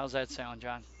soon. How's that sound,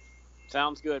 John?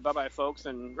 Sounds good. Bye-bye, folks.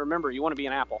 And remember, you want to be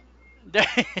an apple.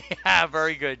 Yeah,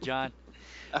 very good, John.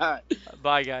 All right.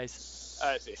 Bye, guys.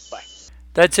 All right, see you. Bye.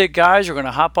 That's it, guys. We're going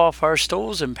to hop off our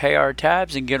stools and pay our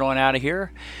tabs and get on out of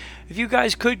here. If you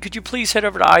guys could you please head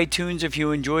over to iTunes if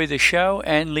you enjoy the show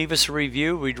and leave us a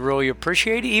review? We'd really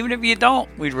appreciate it. Even if you don't,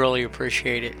 we'd really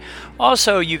appreciate it.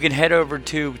 Also, you can head over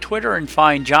to Twitter and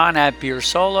find John at Beer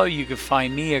Solo. You can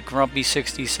find me at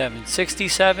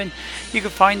Grumpy6767. You can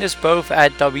find us both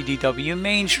at WDW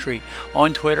Main Street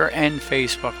on Twitter and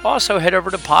Facebook. Also, head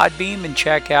over to Podbeam and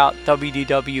check out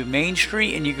WDW Main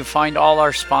Street, and you can find all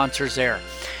our sponsors there.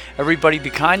 Everybody be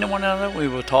kind to one another. We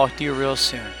will talk to you real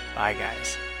soon. Bye,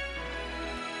 guys.